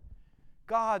through it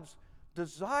God's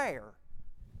desire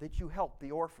that you help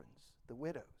the orphans, the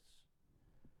widows?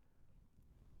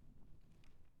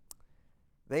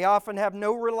 They often have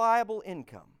no reliable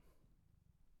income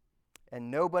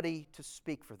and nobody to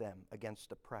speak for them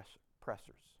against oppressors.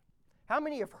 How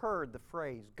many have heard the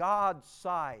phrase, God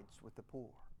sides with the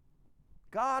poor?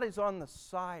 God is on the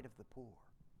side of the poor.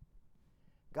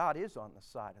 God is on the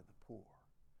side of the poor,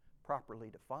 properly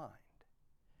defined.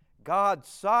 God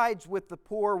sides with the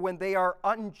poor when they are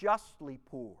unjustly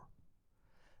poor,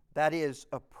 that is,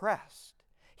 oppressed.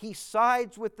 He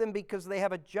sides with them because they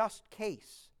have a just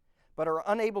case, but are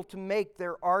unable to make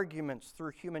their arguments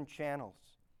through human channels.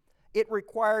 It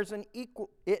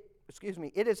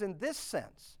is in this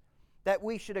sense that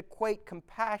we should equate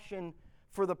compassion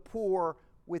for the poor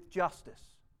with justice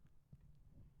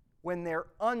when they're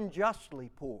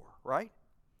unjustly poor, right?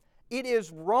 It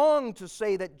is wrong to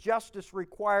say that justice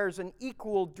requires an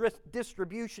equal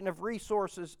distribution of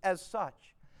resources as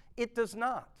such. It does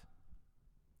not.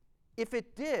 If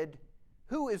it did,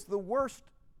 who is the worst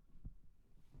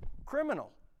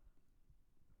criminal?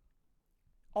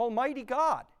 Almighty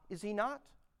God, is He not?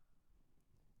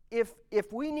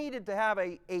 If we needed to have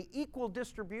a equal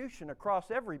distribution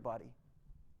across everybody,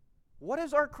 what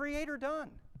has our Creator done?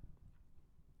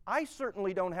 I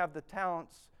certainly don't have the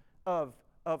talents of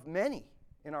many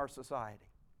in our society.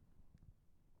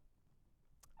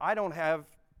 I don't have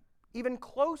even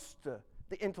close to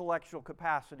the intellectual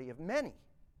capacity of many.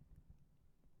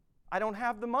 I don't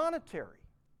have the monetary.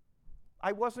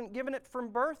 I wasn't given it from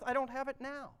birth. I don't have it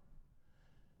now.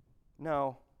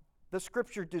 No, the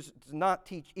Scripture does not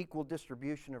teach equal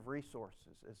distribution of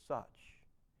resources as such.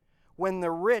 When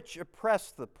the rich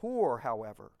oppress the poor,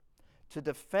 however, to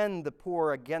defend the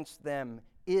poor against them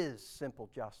is simple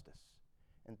justice.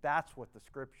 And that's what the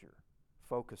Scripture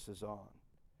focuses on.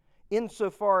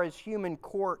 Insofar as human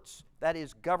courts, that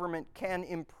is, government, can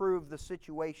improve the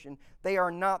situation, they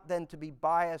are not then to be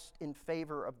biased in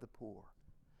favor of the poor.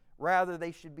 Rather,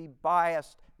 they should be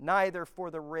biased neither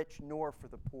for the rich nor for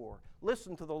the poor.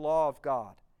 Listen to the law of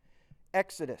God.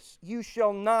 Exodus, you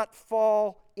shall not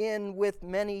fall in with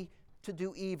many to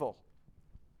do evil.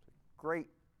 Great,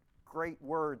 great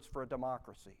words for a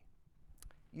democracy.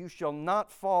 You shall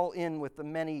not fall in with the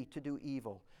many to do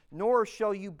evil, nor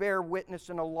shall you bear witness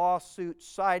in a lawsuit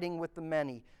siding with the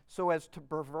many, so as to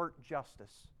pervert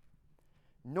justice.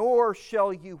 Nor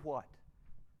shall you what?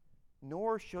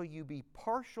 Nor shall you be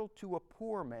partial to a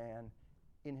poor man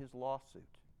in his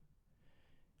lawsuit.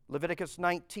 Leviticus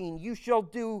 19, you shall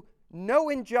do no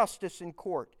injustice in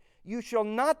court. You shall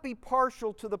not be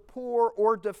partial to the poor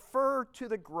or defer to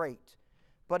the great,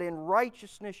 but in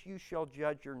righteousness you shall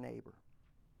judge your neighbor.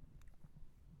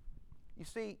 You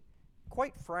see,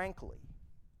 quite frankly,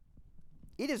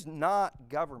 it is not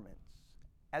government's,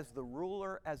 as the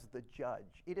ruler, as the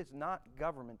judge, it is not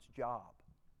government's job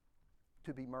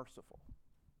to be merciful.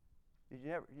 Did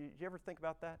you ever think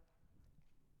about that?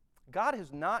 God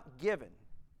has not given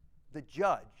the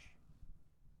judge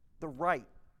the right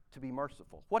to be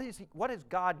merciful. What has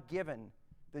God given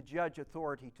the judge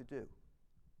authority to do?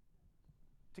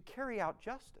 To carry out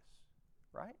justice,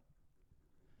 right?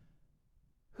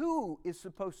 Who is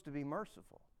supposed to be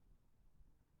merciful?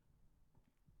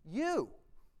 You,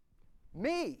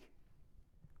 me.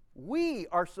 We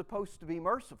are supposed to be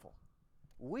merciful.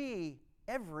 We,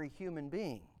 every human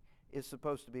being, is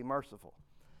supposed to be merciful.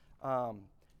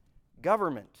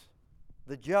 Government,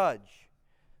 the judge,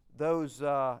 those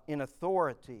in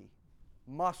authority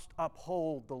must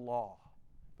uphold the law.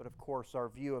 But of course, our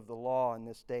view of the law in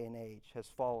this day and age has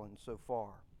fallen so far.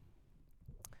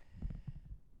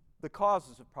 The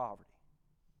causes of poverty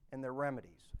and their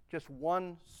remedies. Just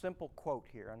one simple quote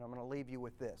here, and I'm going to leave you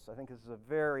with this. I think this is a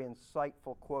very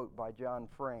insightful quote by John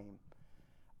Frame.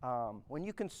 When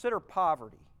you consider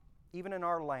poverty, even in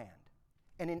our land,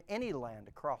 and in any land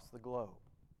across the globe,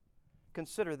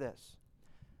 consider this.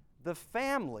 The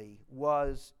family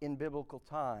was, in biblical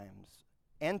times,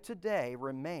 and today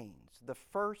remains, the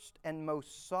first and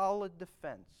most solid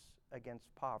defense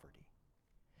against poverty.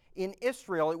 In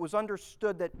Israel, it was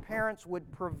understood that parents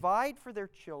would provide for their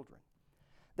children,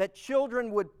 that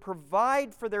children would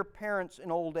provide for their parents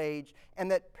in old age, and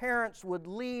that parents would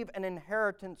leave an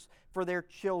inheritance for their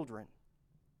children.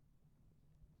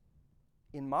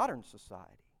 In modern society,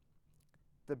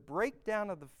 the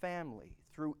breakdown of the family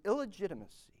through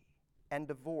illegitimacy and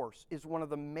divorce is one of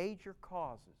the major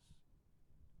causes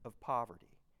of poverty.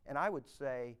 And I would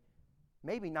say,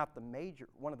 maybe not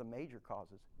one of the major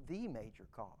causes, the major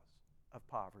cause of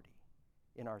poverty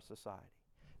in our society.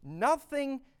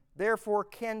 Nothing, therefore,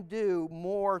 can do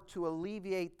more to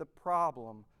alleviate the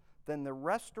problem than the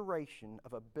restoration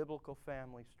of a biblical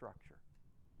family structure.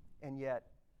 And yet,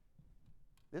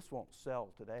 this won't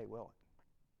sell today, will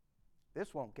it?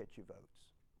 This won't get you votes.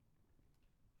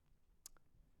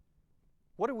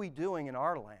 What are we doing in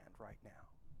our land right now?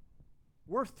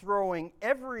 We're throwing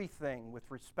everything with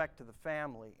respect to the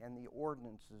family and the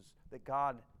ordinances that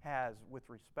God has with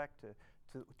respect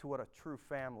to what a true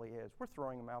family is. We're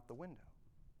throwing them out the window.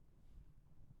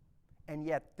 And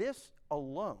yet this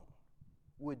alone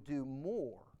would do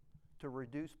more to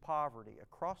reduce poverty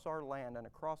across our land and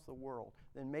across the world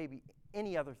than maybe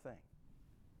any other thing,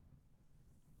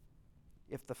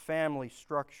 if the family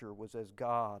structure was as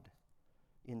God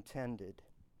intended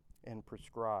and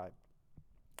prescribed.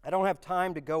 I don't have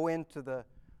time to go into the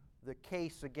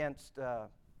case against, or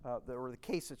the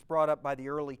case that's brought up by the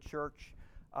early church.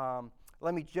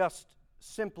 Let me just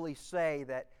simply say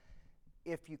that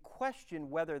if you question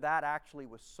whether that actually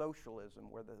was socialism,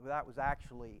 whether that was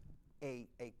actually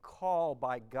a call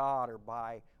by God or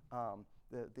by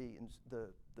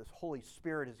the Holy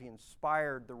Spirit as He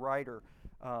inspired the writer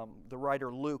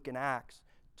Luke in Acts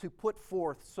to put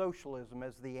forth socialism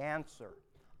as the answer,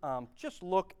 just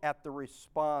look at the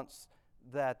response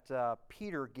that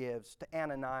Peter gives to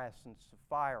Ananias and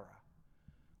Sapphira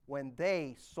when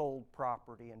they sold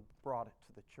property and brought it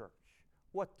to the church.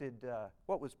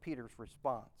 What was Peter's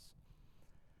response?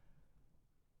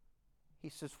 He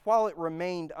says, "While it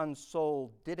remained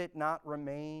unsold, did it not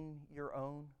remain your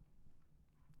own?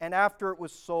 And after it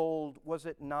was sold, was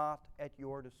it not at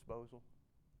your disposal?"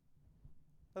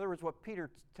 In other words, what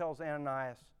Peter tells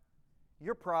Ananias,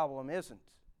 your problem isn't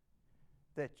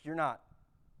that you're not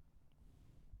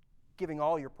giving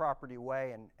all your property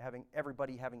away and having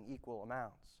everybody having equal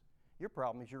amounts. Your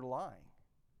problem is you're lying.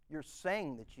 You're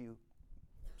saying that you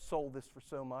sold this for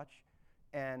so much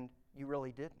and you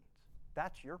really didn't.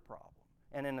 That's your problem.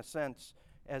 And in a sense,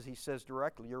 as he says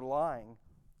directly, you're lying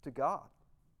to God.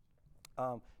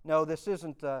 No, this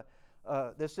isn't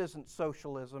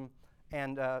socialism,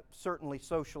 and certainly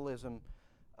socialism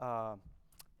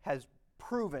has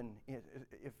proven,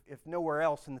 if nowhere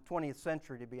else in the 20th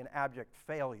century, to be an abject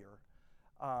failure,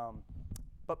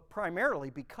 but primarily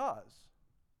because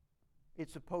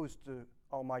it's opposed to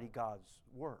Almighty God's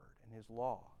Word and His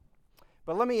law.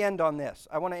 But let me end on this.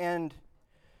 I want to end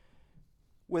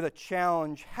with a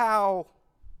challenge. What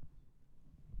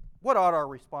ought our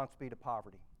response be to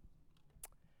poverty?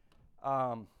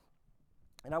 And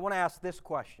I want to ask this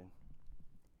question.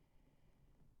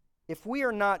 If we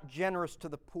are not generous to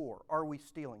the poor, are we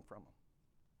stealing from them?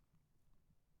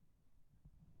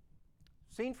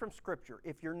 Seen from Scripture,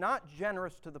 if you're not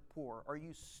generous to the poor, are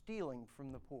you stealing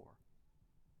from the poor?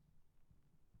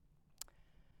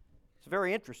 It's a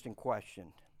very interesting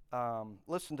question.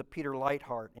 Listen to Peter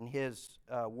Leithart in his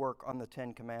work on the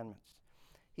Ten Commandments.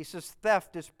 He says,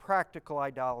 theft is practical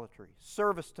idolatry,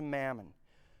 service to mammon,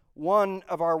 one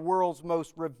of our world's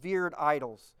most revered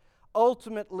idols.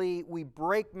 Ultimately, we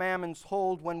break mammon's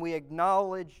hold when we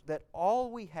acknowledge that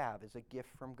all we have is a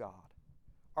gift from God.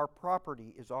 Our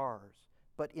property is ours,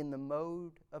 but in the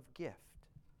mode of gift.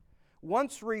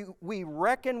 Once we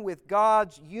reckon with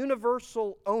God's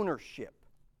universal ownership,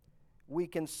 we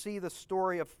can see the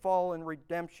story of fall and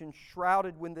redemption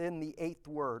shrouded within the eighth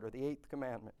word, or the eighth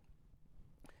commandment.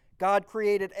 God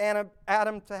created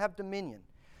Adam to have dominion,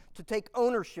 to take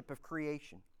ownership of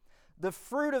creation. The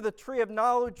fruit of the tree of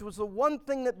knowledge was the one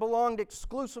thing that belonged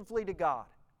exclusively to God.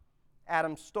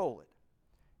 Adam stole it,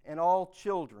 and all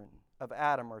children of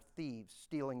Adam are thieves,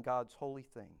 stealing God's holy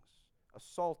things,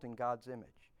 assaulting God's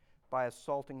image by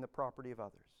assaulting the property of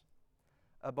others.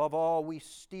 Above all, we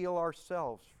steal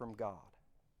ourselves from God.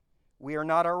 We are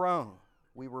not our own.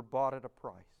 We were bought at a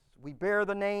price. We bear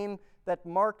the name that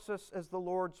marks us as the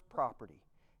Lord's property,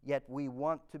 yet we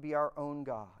want to be our own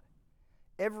God.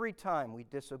 Every time we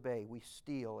disobey, we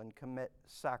steal and commit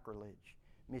sacrilege,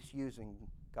 misusing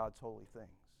God's holy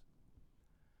things.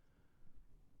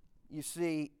 You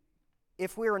see,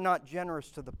 if we are not generous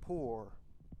to the poor,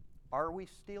 are we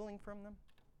stealing from them?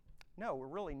 No, we're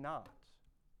really not,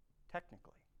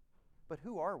 technically. But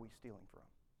who are we stealing from?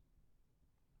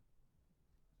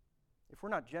 If we're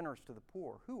not generous to the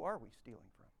poor, who are we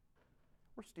stealing from?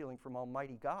 We're stealing from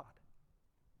Almighty God,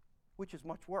 which is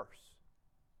much worse.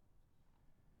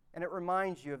 And it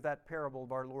reminds you of that parable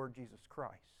of our Lord Jesus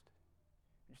Christ.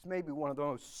 It's maybe one of the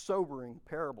most sobering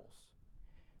parables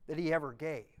that He ever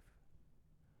gave.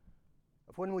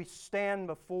 Of when we stand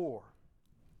before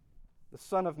the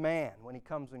Son of Man when He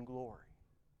comes in glory.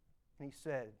 And He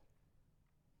said,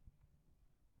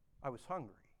 I was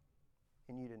hungry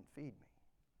and you didn't feed me.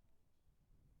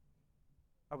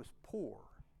 I was poor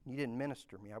and you didn't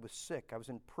minister to me. I was sick. I was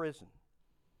in prison.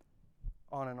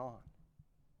 On and on.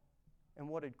 And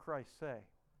what did Christ say?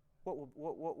 What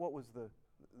was the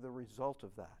result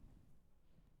of that?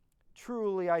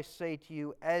 Truly I say to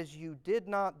you, as you did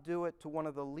not do it to one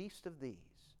of the least of these,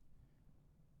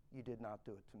 you did not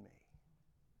do it to me.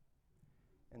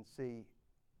 And see,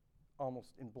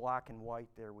 almost in black and white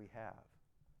there we have.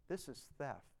 This is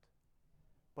theft,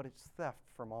 but it's theft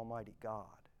from Almighty God,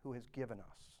 who has given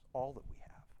us all that we have.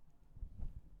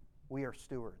 We are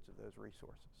stewards of those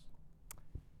resources.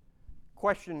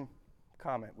 Question,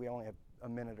 comment. We only have a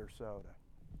minute or so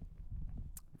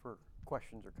for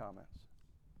questions or comments.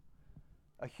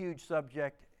 A huge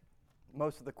subject.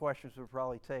 Most of the questions would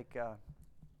probably take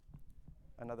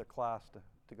another class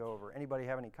to go over. Anybody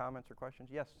have any comments or questions?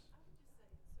 Yes? I would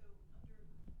just say,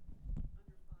 so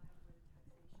under 5, where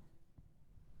taxation,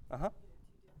 Uh-huh. to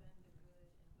defend the good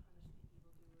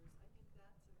and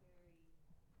punish the evildoers, I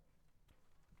think that's a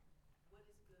very, what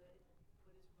is good, what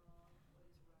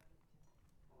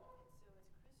is wrong, what is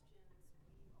right.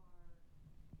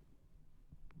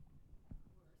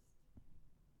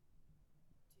 And so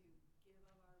as Christians, we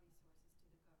are coerced to give of our resources to the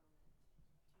government,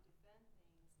 to defend things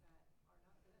that are not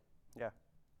good. Yeah. And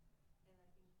I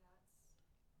think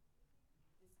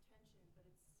that's this tension, but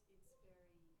it's very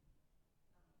challenging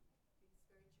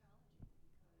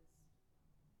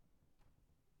because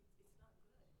it's not good,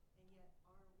 and yet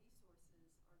our resources are going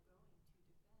to defend what is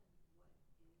wrong.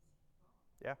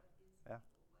 Yeah. What is Yeah. evil, what is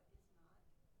not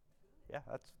good. Yeah,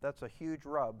 that's a huge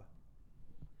rub.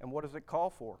 And what does it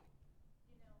call for?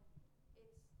 You know, it's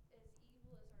as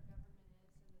evil as our government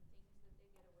is and the things that they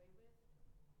get away with,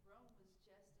 Rome was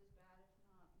just as bad, if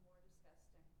not more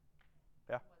disgusting.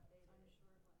 Yeah. Than what they did. I'm sure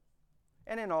it was.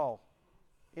 And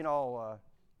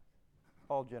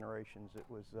all generations, it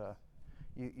was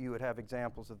you would have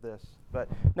examples of this. But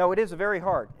no, it is very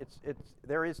hard.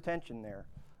 There is tension there.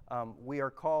 We are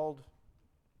called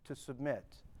to submit,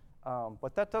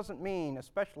 but that doesn't mean,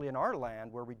 especially in our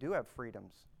land where we do have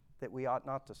freedoms, that we ought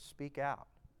not to speak out.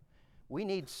 We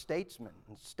need statesmen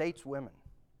and stateswomen.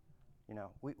 You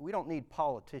know, we don't need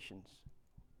politicians.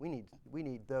 We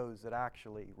need those that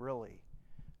actually really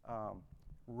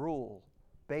rule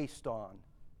based on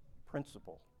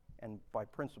principle. And by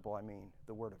principle, I mean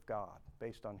the Word of God,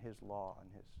 based on His law and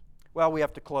His... Well, we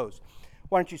have to close.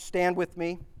 Why don't you stand with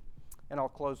me, and I'll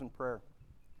close in prayer.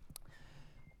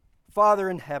 Father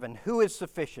in heaven, who is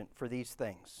sufficient for these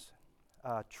things?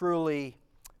 Truly,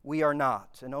 we are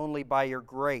not, and only by your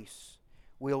grace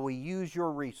will we use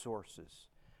your resources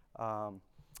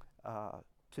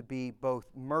to be both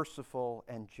merciful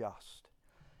and just.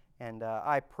 And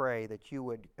I pray that you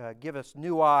would give us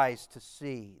new eyes to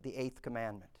see the eighth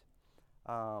commandment,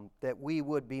 that we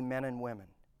would be men and women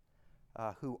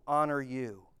who honor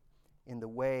you in the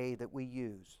way that we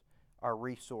use our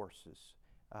resources.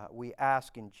 We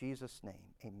ask in Jesus' name,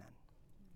 amen.